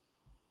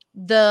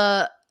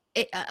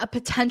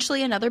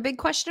potentially another big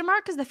question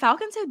mark, because the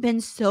Falcons have been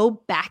so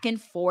back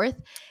and forth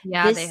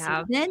this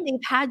season. They've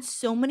had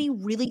so many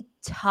really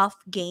tough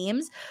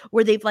games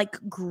where they've like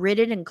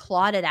gritted and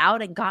clawed it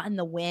out and gotten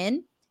the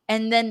win.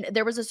 And then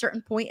there was a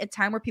certain point in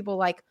time where people were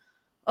like,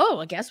 oh,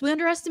 I guess we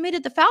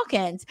underestimated the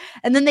Falcons.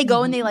 And then they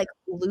go and they like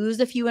lose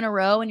a few in a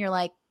row, and you're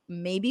like,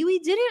 maybe we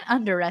didn't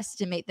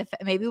underestimate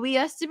maybe we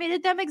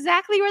estimated them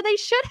exactly where they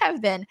should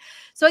have been.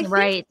 So I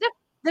think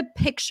the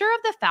picture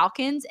of the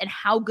Falcons and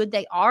how good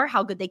they are,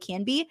 how good they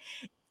can be,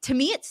 to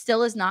me, it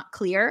still is not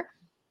clear.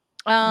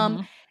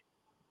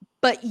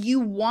 But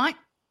you want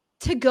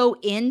to go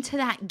into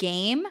that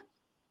game.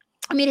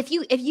 I mean, if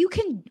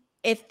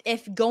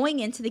going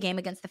into the game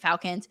against the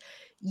Falcons,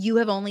 you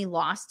have only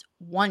lost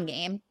one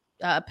game,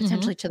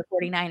 potentially to the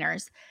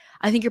 49ers,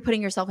 I think you're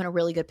putting yourself in a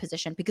really good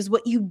position, because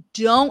what you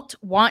don't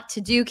want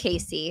to do,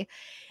 Casey,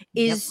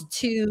 is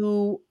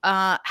to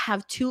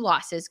have two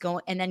losses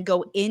and then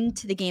go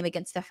into the game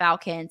against the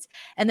Falcons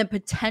and then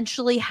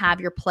potentially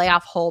have your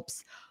playoff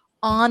hopes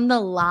on the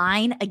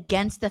line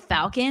against the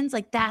Falcons.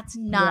 Like that's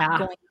not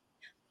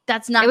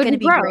going to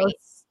be great.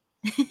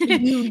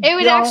 It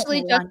would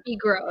actually just be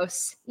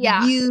gross.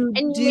 Yeah. You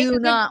do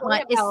not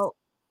want,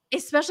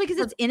 especially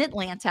because it's in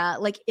Atlanta.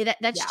 Like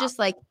that's just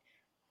like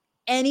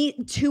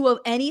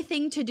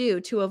anything to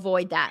do to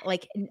avoid that.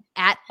 Like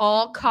at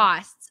all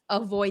costs,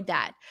 avoid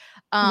that.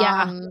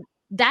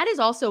 That is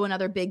also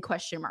another big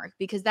question mark,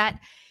 because that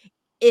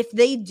if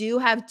they do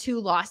have two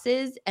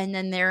losses and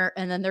then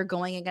they're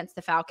going against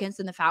the Falcons,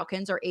 and the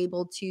Falcons are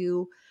able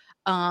to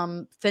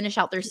finish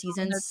out their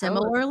season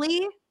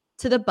similarly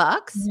to the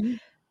Bucs,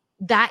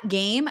 that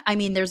game, I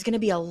mean, there's going to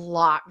be a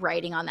lot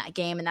riding on that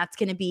game, and that's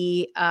going to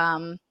be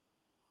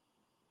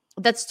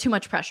that's too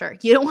much pressure.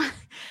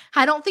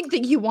 I don't think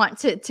that you want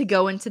to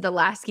go into the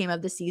last game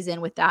of the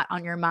season with that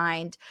on your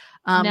mind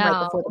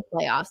right before the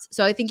playoffs.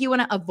 So I think you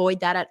want to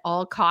avoid that at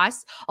all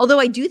costs. Although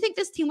I do think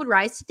this team would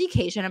rise to the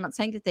occasion. I'm not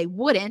saying that they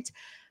wouldn't,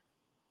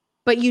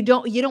 but you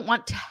don't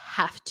want to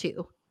have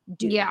to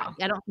do that.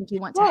 I don't think you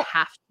want to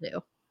have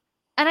to.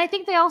 And I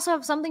think they also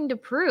have something to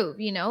prove.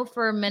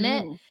 For a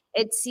minute,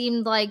 it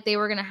seemed like they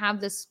were going to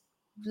have this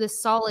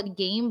solid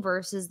game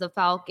versus the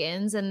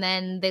Falcons, and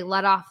then they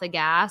let off the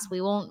gas.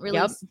 We won't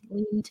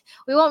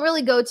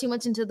really go too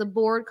much into the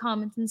board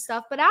comments and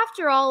stuff, but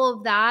after all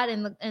of that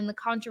and the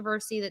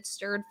controversy that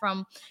stirred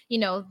from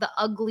the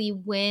ugly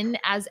win,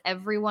 as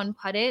everyone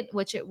put it,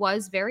 which it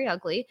was very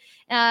ugly,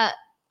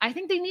 I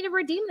think they need to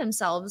redeem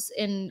themselves.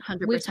 And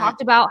 100%. We've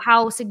talked about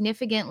how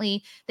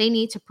significantly they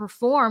need to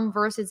perform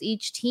versus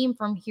each team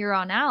from here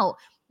on out.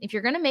 If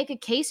you're going to make a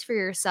case for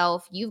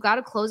yourself, you've got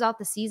to close out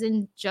the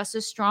season just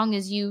as strong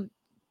as you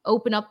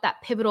open up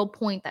that pivotal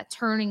point, that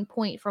turning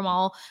point from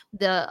all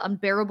the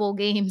unbearable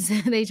games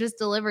they just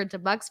delivered to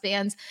Bucs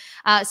fans.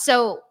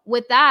 So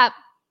with that,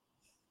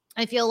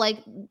 I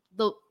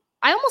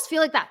almost feel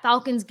like that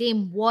Falcons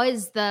game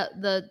was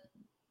the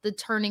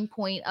turning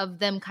point of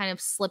them kind of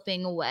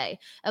slipping away,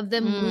 of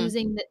them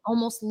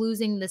almost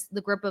losing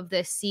the grip of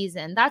this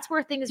season. That's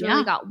where things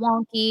really got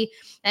wonky,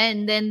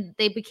 and then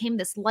they became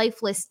this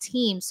lifeless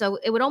team. So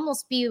it would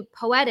almost be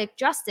poetic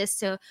justice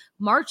to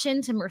march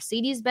into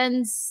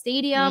Mercedes-Benz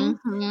Stadium,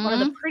 one of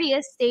the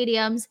prettiest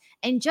stadiums,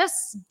 and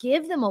just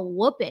give them a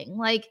whooping.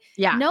 Like,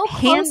 no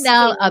hand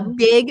out a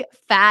big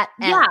fat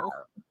L.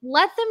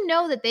 Let them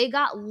know that they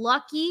got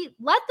lucky.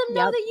 Let them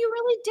know that you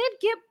really did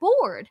get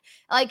bored.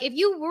 Like, if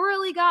you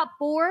really got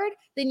bored,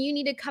 then you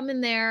need to come in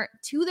there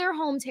to their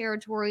home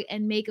territory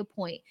and make a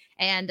point.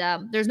 And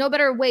there's no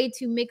better way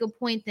to make a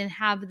point than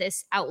have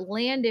this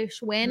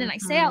outlandish win. And I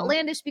say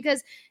outlandish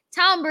because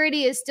Tom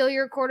Brady is still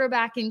your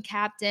quarterback and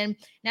captain.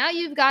 Now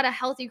you've got a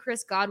healthy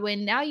Chris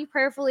Godwin. Now you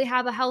prayerfully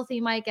have a healthy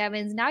Mike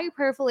Evans. Now you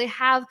prayerfully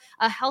have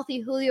a healthy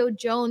Julio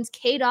Jones,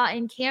 K-Dot,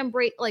 and Cam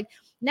Brate. Like,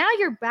 now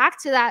you're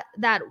back to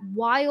that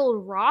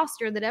wild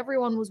roster that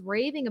everyone was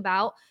raving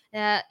about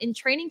in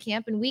training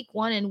camp in week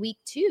 1 and week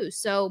 2.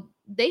 So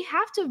they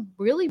have to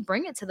really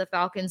bring it to the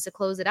Falcons to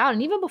close it out.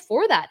 And even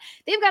before that,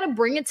 they've got to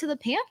bring it to the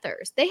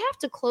Panthers. They have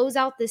to close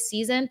out this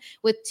season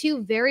with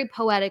 2 very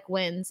poetic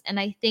wins. And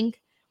I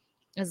think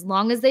as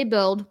long as they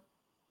build,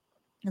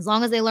 as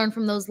long as they learn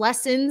from those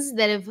lessons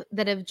that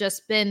have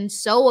just been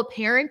so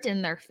apparent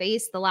in their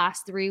face the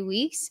last 3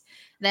 weeks,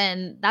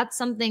 then that's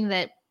something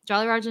that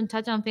Jolly Roger and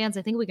Touchdown fans,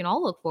 I think we can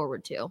all look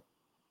forward to.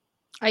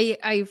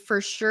 I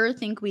for sure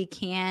think we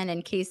can.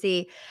 And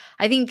Casey,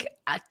 I think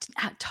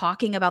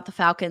talking about the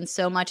Falcons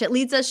so much, it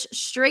leads us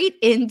straight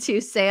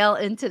into sail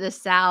into the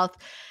South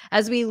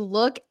as we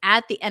look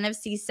at the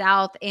NFC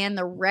South and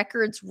the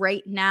records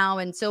right now.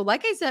 And so,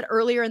 like I said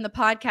earlier in the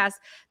podcast,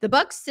 the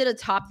Bucs sit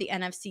atop the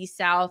NFC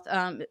South,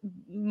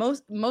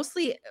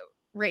 mostly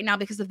right now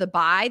because of the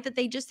bye that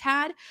they just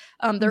had.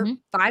 They're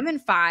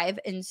 5-5,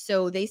 and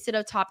so they sit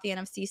atop the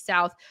NFC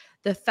South.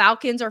 The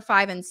Falcons are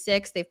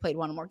 5-6. They've played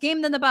one more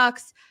game than the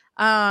Bucs,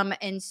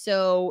 and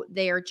so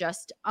they are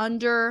just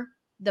under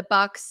the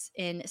Bucs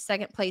in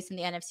second place in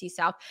the NFC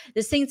South.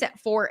 The Saints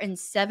at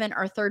 4-7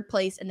 are third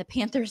place, and the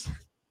Panthers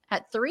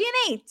at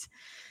 3-8.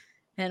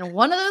 And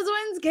one of those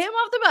wins came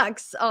off the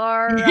Bucs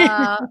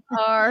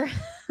are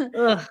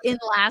in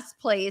last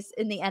place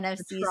in the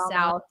NFC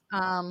South.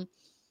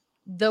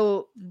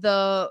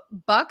 The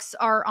Bucs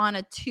are on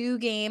a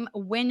 2-game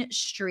win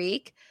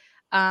streak.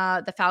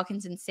 The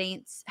Falcons and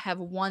Saints have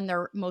won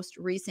their most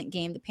recent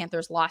game. The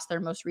Panthers lost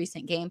their most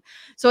recent game.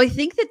 So I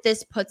think that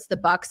this puts the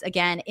Bucs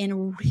again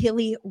in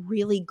really,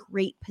 really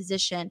great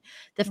position.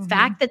 The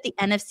fact that the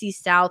NFC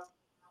South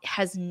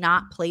has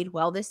not played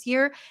well this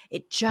year,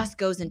 it just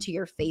goes into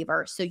your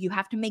favor. So you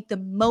have to make the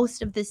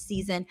most of this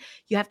season.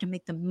 You have to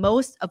make the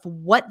most of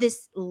what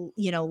this,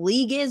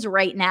 league is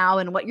right now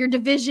and what your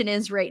division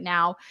is right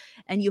now.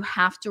 And you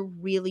have to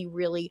really,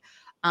 really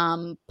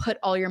put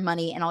all your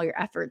money and all your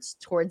efforts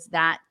towards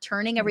that,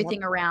 turning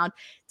everything around,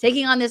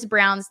 taking on this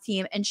Browns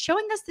team and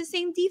showing us the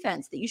same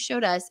defense that you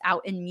showed us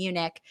out in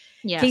Munich.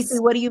 Yes. Casey,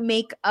 what do you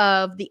make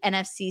of the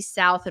NFC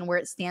South and where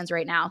it stands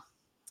right now?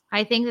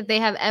 I think that they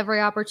have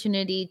every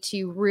opportunity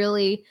to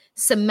really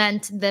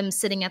cement them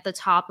sitting at the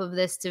top of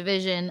this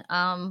division.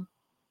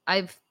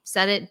 I've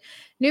said it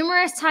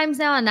numerous times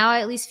now, and now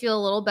I at least feel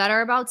a little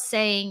better about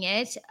saying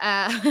it.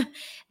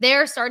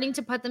 They're starting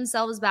to put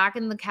themselves back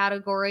in the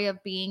category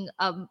of being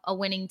a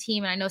winning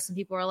team. And I know some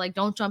people are like,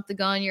 don't jump the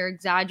gun. You're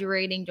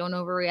exaggerating. Don't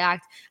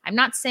overreact. I'm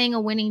not saying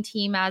a winning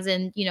team as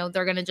in,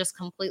 they're going to just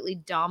completely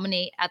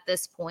dominate at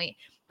this point.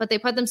 But they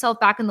put themselves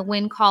back in the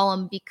win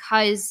column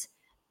because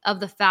of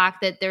the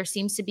fact that there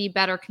seems to be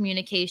better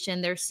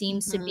communication. There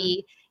seems to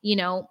be,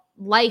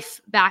 life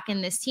back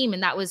in this team.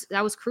 And that was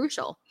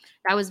crucial.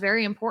 That was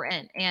very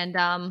important. And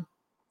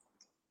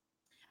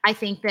I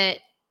think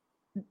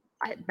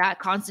that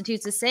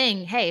constitutes a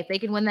saying, hey, if they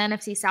can win the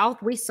NFC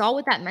South, we saw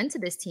what that meant to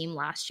this team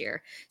last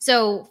year.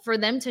 So for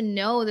them to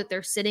know that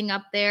they're sitting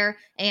up there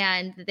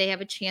and that they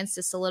have a chance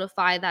to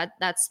solidify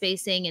that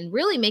spacing and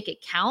really make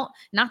it count,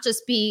 not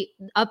just be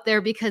up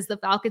there because the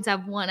Falcons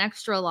have one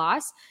extra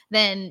loss,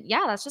 then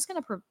yeah, that's just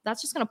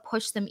gonna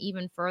push them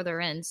even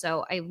further in.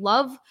 So I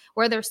love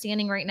where they're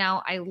standing right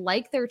now. I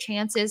like their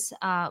chances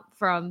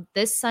from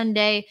this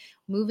Sunday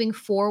moving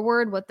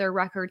forward, what their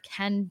record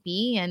can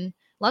be. And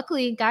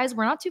luckily, guys,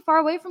 we're not too far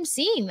away from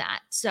seeing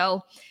that.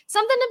 So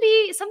something to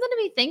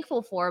be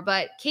thankful for.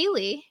 But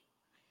Kaylee,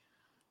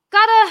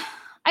 I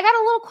got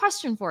a little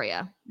question for you.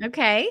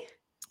 Okay.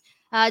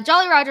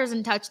 Jolly Rogers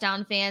and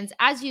Touchdown fans,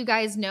 as you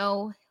guys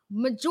know,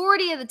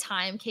 majority of the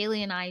time,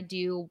 Kaylee and I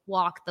do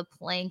walk the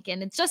plank,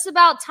 and it's just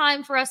about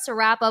time for us to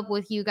wrap up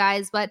with you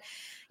guys. But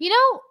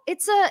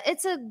it's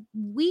a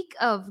week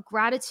of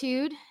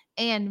gratitude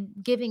and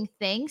giving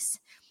thanks.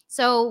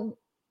 So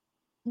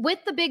with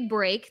the big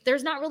break,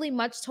 there's not really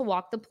much to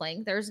walk the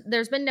plank. There's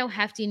been no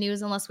hefty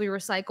news unless we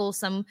recycle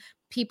some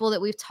people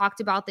that we've talked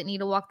about that need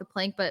to walk the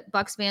plank. But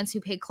Bucs fans who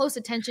pay close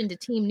attention to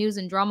team news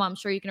and drama, I'm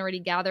sure you can already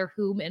gather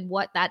whom and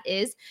what that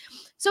is.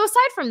 So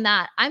aside from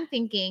that, I'm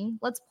thinking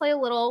let's play a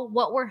little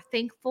what we're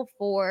thankful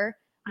for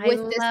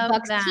with this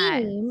Bucs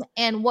team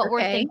and what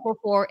we're thankful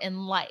for in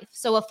life.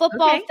 So a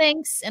football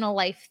thanks and a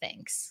life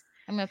thanks.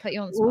 I'm going to put you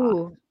on the spot.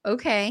 Ooh,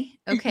 okay.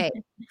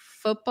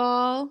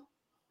 Football.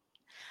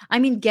 I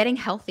mean, getting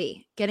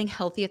healthy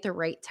at the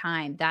right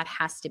time. That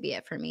has to be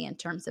it for me in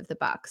terms of the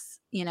Bucs.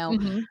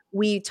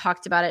 We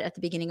talked about it at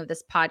the beginning of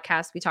this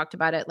podcast. We talked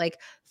about it like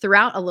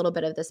throughout a little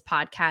bit of this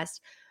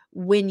podcast.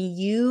 When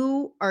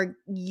you are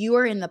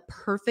in the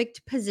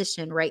perfect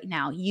position right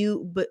now,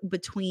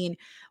 between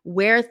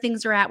where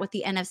things are at with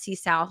the NFC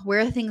South,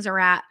 where things are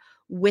at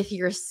with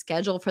your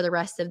schedule for the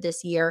rest of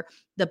this year,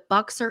 the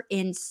Bucs are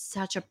in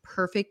such a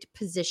perfect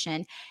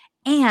position.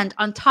 And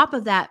on top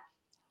of that,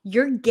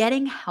 you're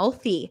getting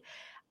healthy.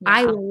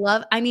 Yeah.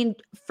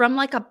 From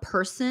like a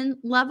person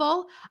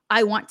level,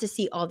 I want to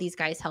see all these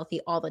guys healthy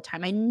all the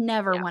time. I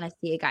never want to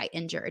see a guy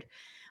injured.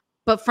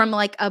 But from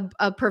like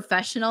a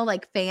professional,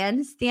 like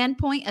fan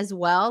standpoint as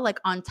well, like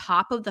on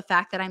top of the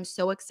fact that I'm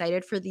so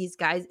excited for these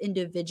guys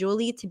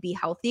individually to be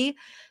healthy,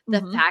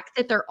 the fact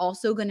that they're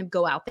also going to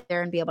go out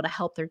there and be able to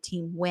help their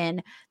team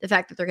win, the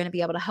fact that they're going to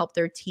be able to help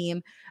their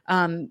team,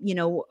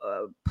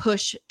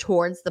 push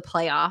towards the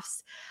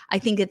playoffs. I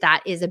think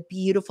that is a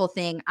beautiful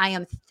thing. I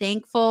am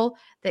thankful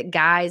that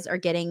guys are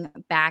getting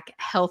back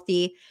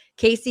healthy.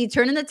 Casey,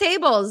 turning the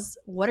tables.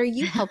 What are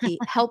you healthy?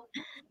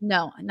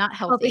 No, not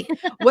healthy.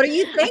 What are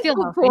you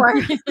thankful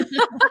for?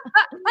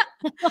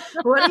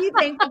 What are you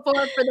thankful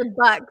for the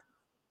Bucs?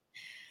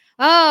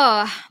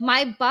 Oh,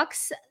 my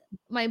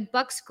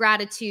Bucs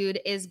gratitude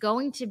is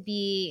going to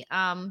be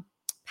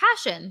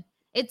passion.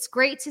 It's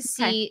great to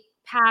see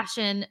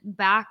passion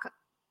back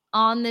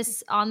on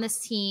this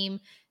team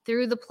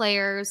through the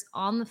players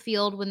on the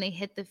field when they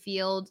hit the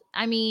field.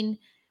 I mean,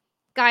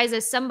 guys,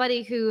 as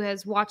somebody who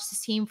has watched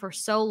this team for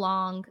so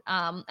long,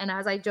 and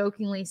as I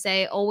jokingly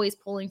say, always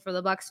pulling for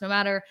the Bucs, no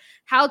matter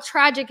how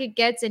tragic it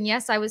gets. And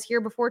yes, I was here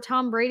before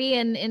Tom Brady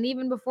and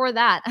even before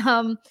that.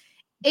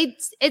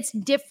 It's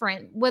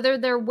different whether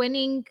they're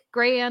winning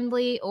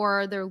grandly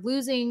or they're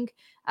losing.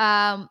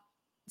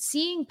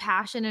 Seeing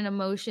passion and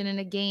emotion in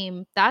a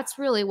game, that's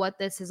really what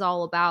this is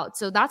all about.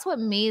 So that's what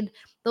made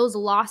those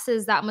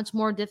losses that much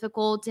more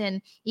difficult,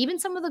 and even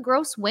some of the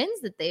gross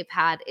wins that they've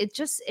had. It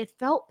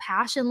felt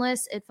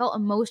passionless, it felt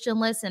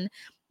emotionless, and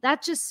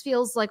that just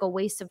feels like a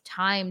waste of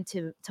time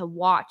to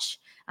watch.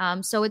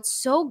 So it's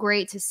so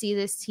great to see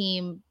this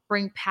team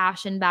bring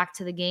passion back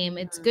to the game.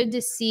 It's good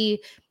to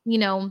see,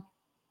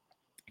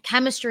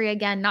 chemistry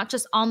again, not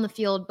just on the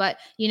field, but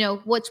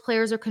which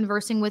players are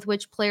conversing with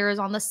which players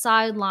on the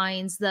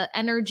sidelines, the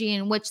energy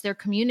in which they're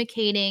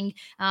communicating,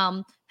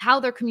 how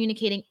they're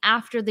communicating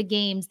after the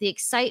games, the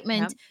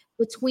excitement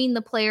between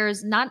the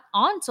players, not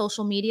on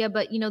social media,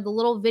 but the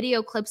little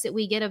video clips that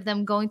we get of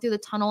them going through the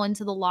tunnel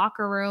into the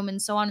locker room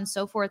and so on and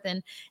so forth.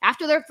 And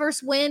after their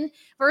first win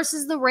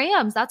versus the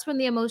Rams, that's when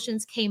the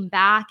emotions came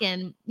back.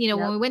 And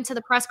when we went to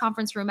the press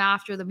conference room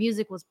after, the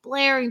music was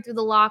blaring through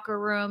the locker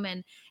room,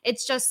 and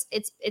it's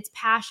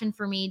passion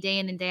for me day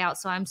in and day out.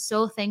 So I'm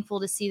so thankful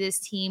to see this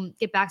team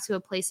get back to a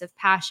place of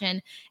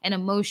passion and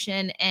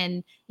emotion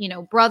and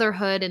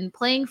brotherhood and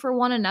playing for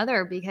one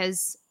another,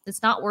 because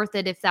it's not worth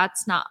it if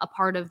that's not a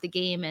part of the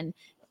game. And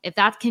if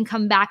that can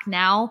come back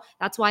now,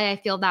 that's why I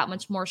feel that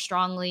much more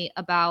strongly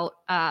about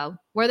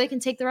where they can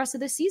take the rest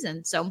of the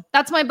season. So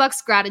that's my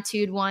Bucs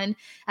gratitude one.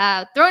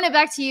 Throwing it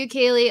back to you,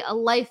 Kaylee, a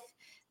life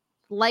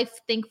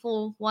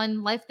thankful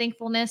one, life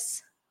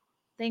thankfulness.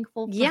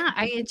 Thankful.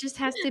 It just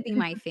has to be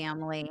my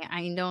family.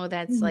 I know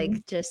that's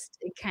like, just,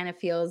 it kind of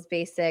feels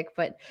basic,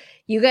 but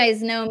you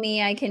guys know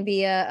me, I can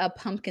be a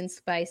pumpkin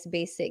spice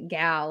basic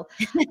gal.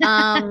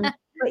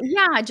 But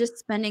yeah, just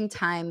spending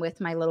time with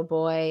my little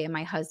boy and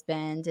my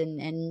husband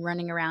and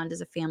running around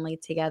as a family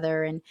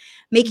together and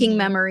making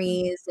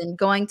memories and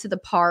going to the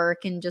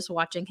park and just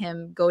watching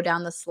him go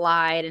down the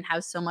slide and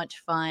have so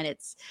much fun.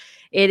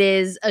 It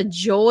is a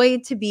joy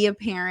to be a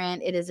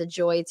parent. It is a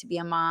joy to be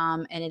a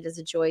mom, and it is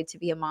a joy to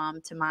be a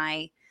mom to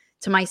my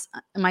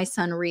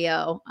son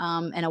Rio,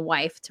 and a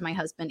wife to my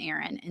husband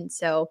Aaron. And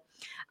so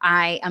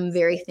I am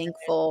very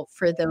thankful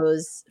for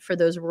those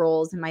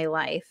roles in my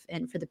life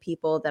and for the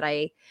people that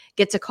I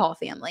get to call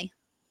family.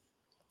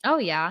 Oh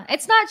yeah,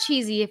 it's not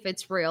cheesy if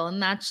it's real,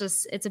 and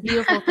it's a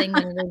beautiful thing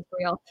when it is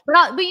real.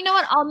 But you know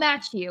what? I'll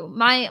match you.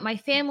 My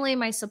family,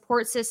 my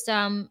support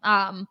system.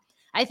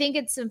 I think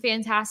it's a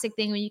fantastic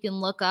thing when you can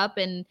look up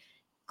and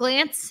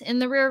glance in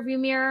the rearview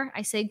mirror.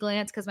 I say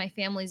glance because my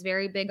family's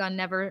very big on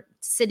never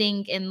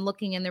sitting and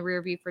looking in the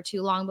rearview for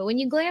too long. But when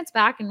you glance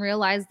back and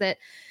realize that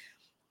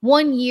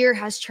 1 year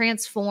has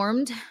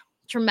transformed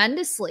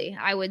tremendously,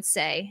 I would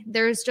say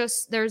there's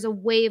a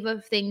wave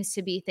of things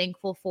to be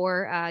thankful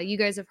for. You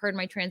guys have heard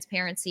my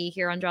transparency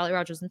here on Jolly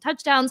Rogers and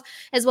Touchdowns,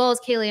 as well as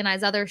Kaylee and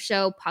I's other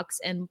show, Pucks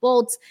and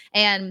Bolts.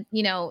 And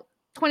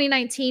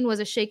 2019 was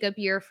a shakeup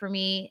year for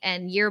me,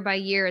 and year by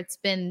year it's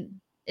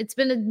been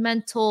a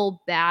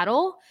mental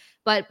battle.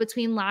 But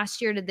between last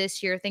year to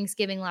this year,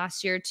 Thanksgiving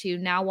last year to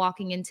now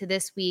walking into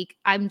this week,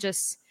 I'm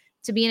just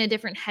to be in a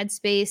different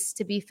headspace,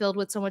 to be filled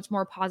with so much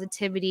more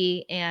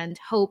positivity and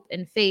hope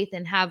and faith,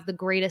 and have the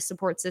greatest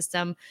support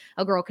system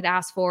a girl could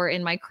ask for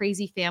in my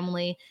crazy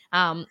family,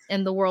 and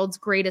the world's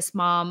greatest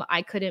mom.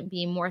 I couldn't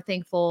be more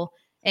thankful.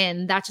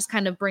 And that just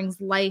kind of brings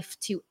life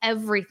to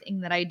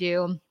everything that I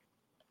do.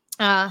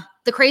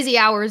 The crazy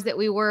hours that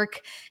we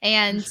work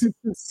and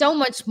so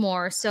much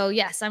more. So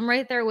yes, I'm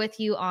right there with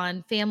you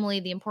on family,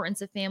 the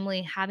importance of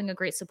family, having a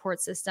great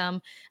support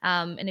system.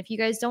 And if you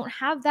guys don't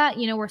have that,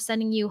 we're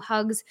sending you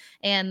hugs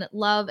and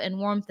love and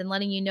warmth and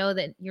letting you know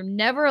that you're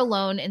never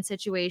alone in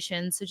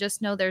situations. So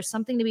just know there's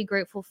something to be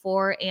grateful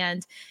for,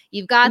 and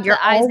you've got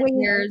the eyes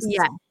and ears.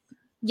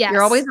 Yes.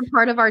 You're always a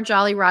part of our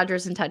Jolly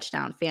Rogers and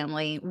Touchdown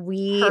family.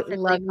 We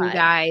love you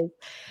guys.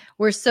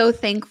 We're so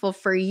thankful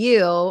for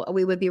you.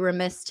 We would be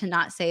remiss to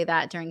not say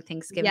that during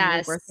Thanksgiving.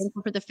 Yes. We're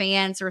thankful for the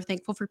fans. We're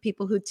thankful for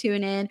people who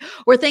tune in.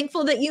 We're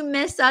thankful that you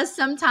miss us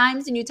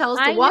sometimes and you tell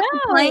us to walk the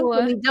plank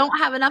when we don't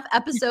have enough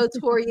episodes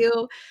for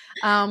you.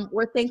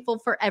 We're thankful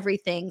for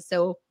everything.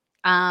 So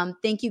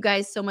thank you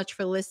guys so much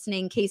for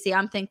listening. Casey,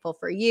 I'm thankful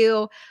for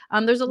you.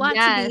 There's a lot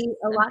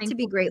to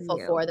be grateful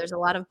for. There's a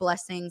lot of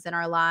blessings in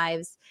our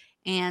lives.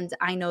 And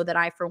I know that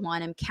I, for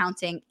one, am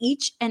counting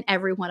each and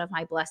every one of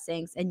my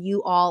blessings, and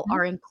you all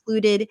are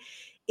included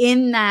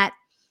in that.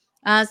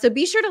 So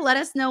be sure to let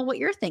us know what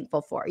you're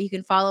thankful for. You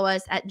can follow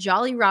us at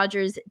Jolly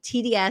Rogers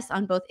TDS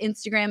on both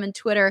Instagram and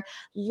Twitter.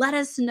 Let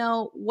us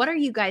know, what are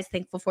you guys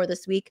thankful for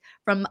this week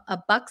from a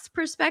Bucs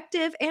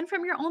perspective and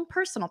from your own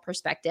personal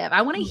perspective?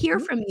 I want to hear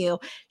from you.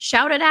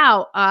 Shout it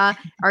out.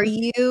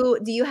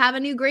 Do you have a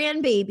new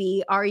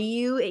grandbaby? Are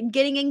you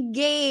getting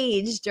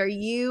engaged? Are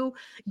you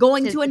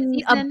going to a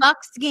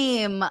Bucs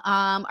game?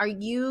 Are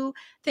you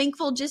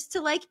thankful just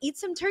to eat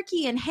some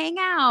turkey and hang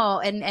out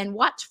and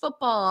watch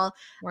football?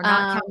 We're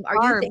not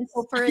Are you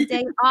thankful for a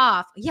day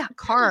off? Yeah,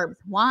 carbs,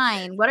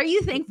 wine. What are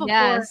you thankful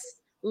for?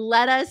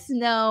 Let us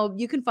know.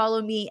 You can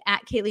follow me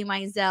at Kaylee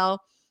Mizell.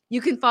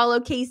 You can follow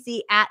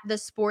Casey at The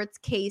Sports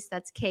Case.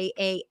 That's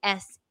Kase.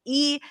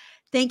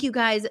 Thank you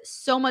guys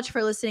so much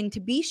for listening.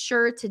 To be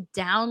sure to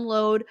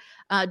download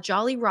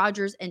Jolly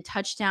Rogers and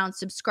Touchdown.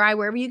 Subscribe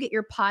wherever you get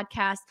your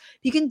podcast.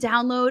 You can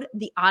download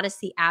the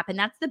Odyssey app, and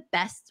that's the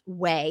best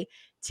way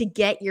to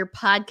get your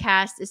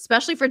podcast,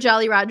 especially for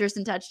Jolly Rogers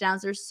and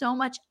Touchdowns. There's so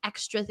much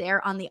extra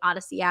there on the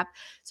Odyssey app.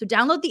 So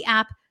download the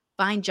app,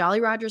 find Jolly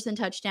Rogers and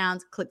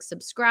Touchdowns, click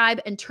subscribe,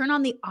 and turn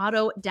on the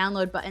auto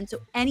download button. So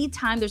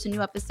anytime there's a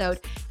new episode,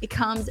 it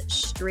comes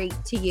straight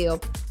to you.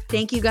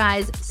 Thank you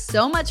guys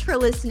so much for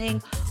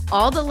listening.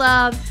 All the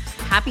love.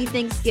 Happy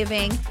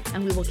Thanksgiving,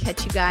 and we will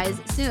catch you guys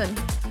soon.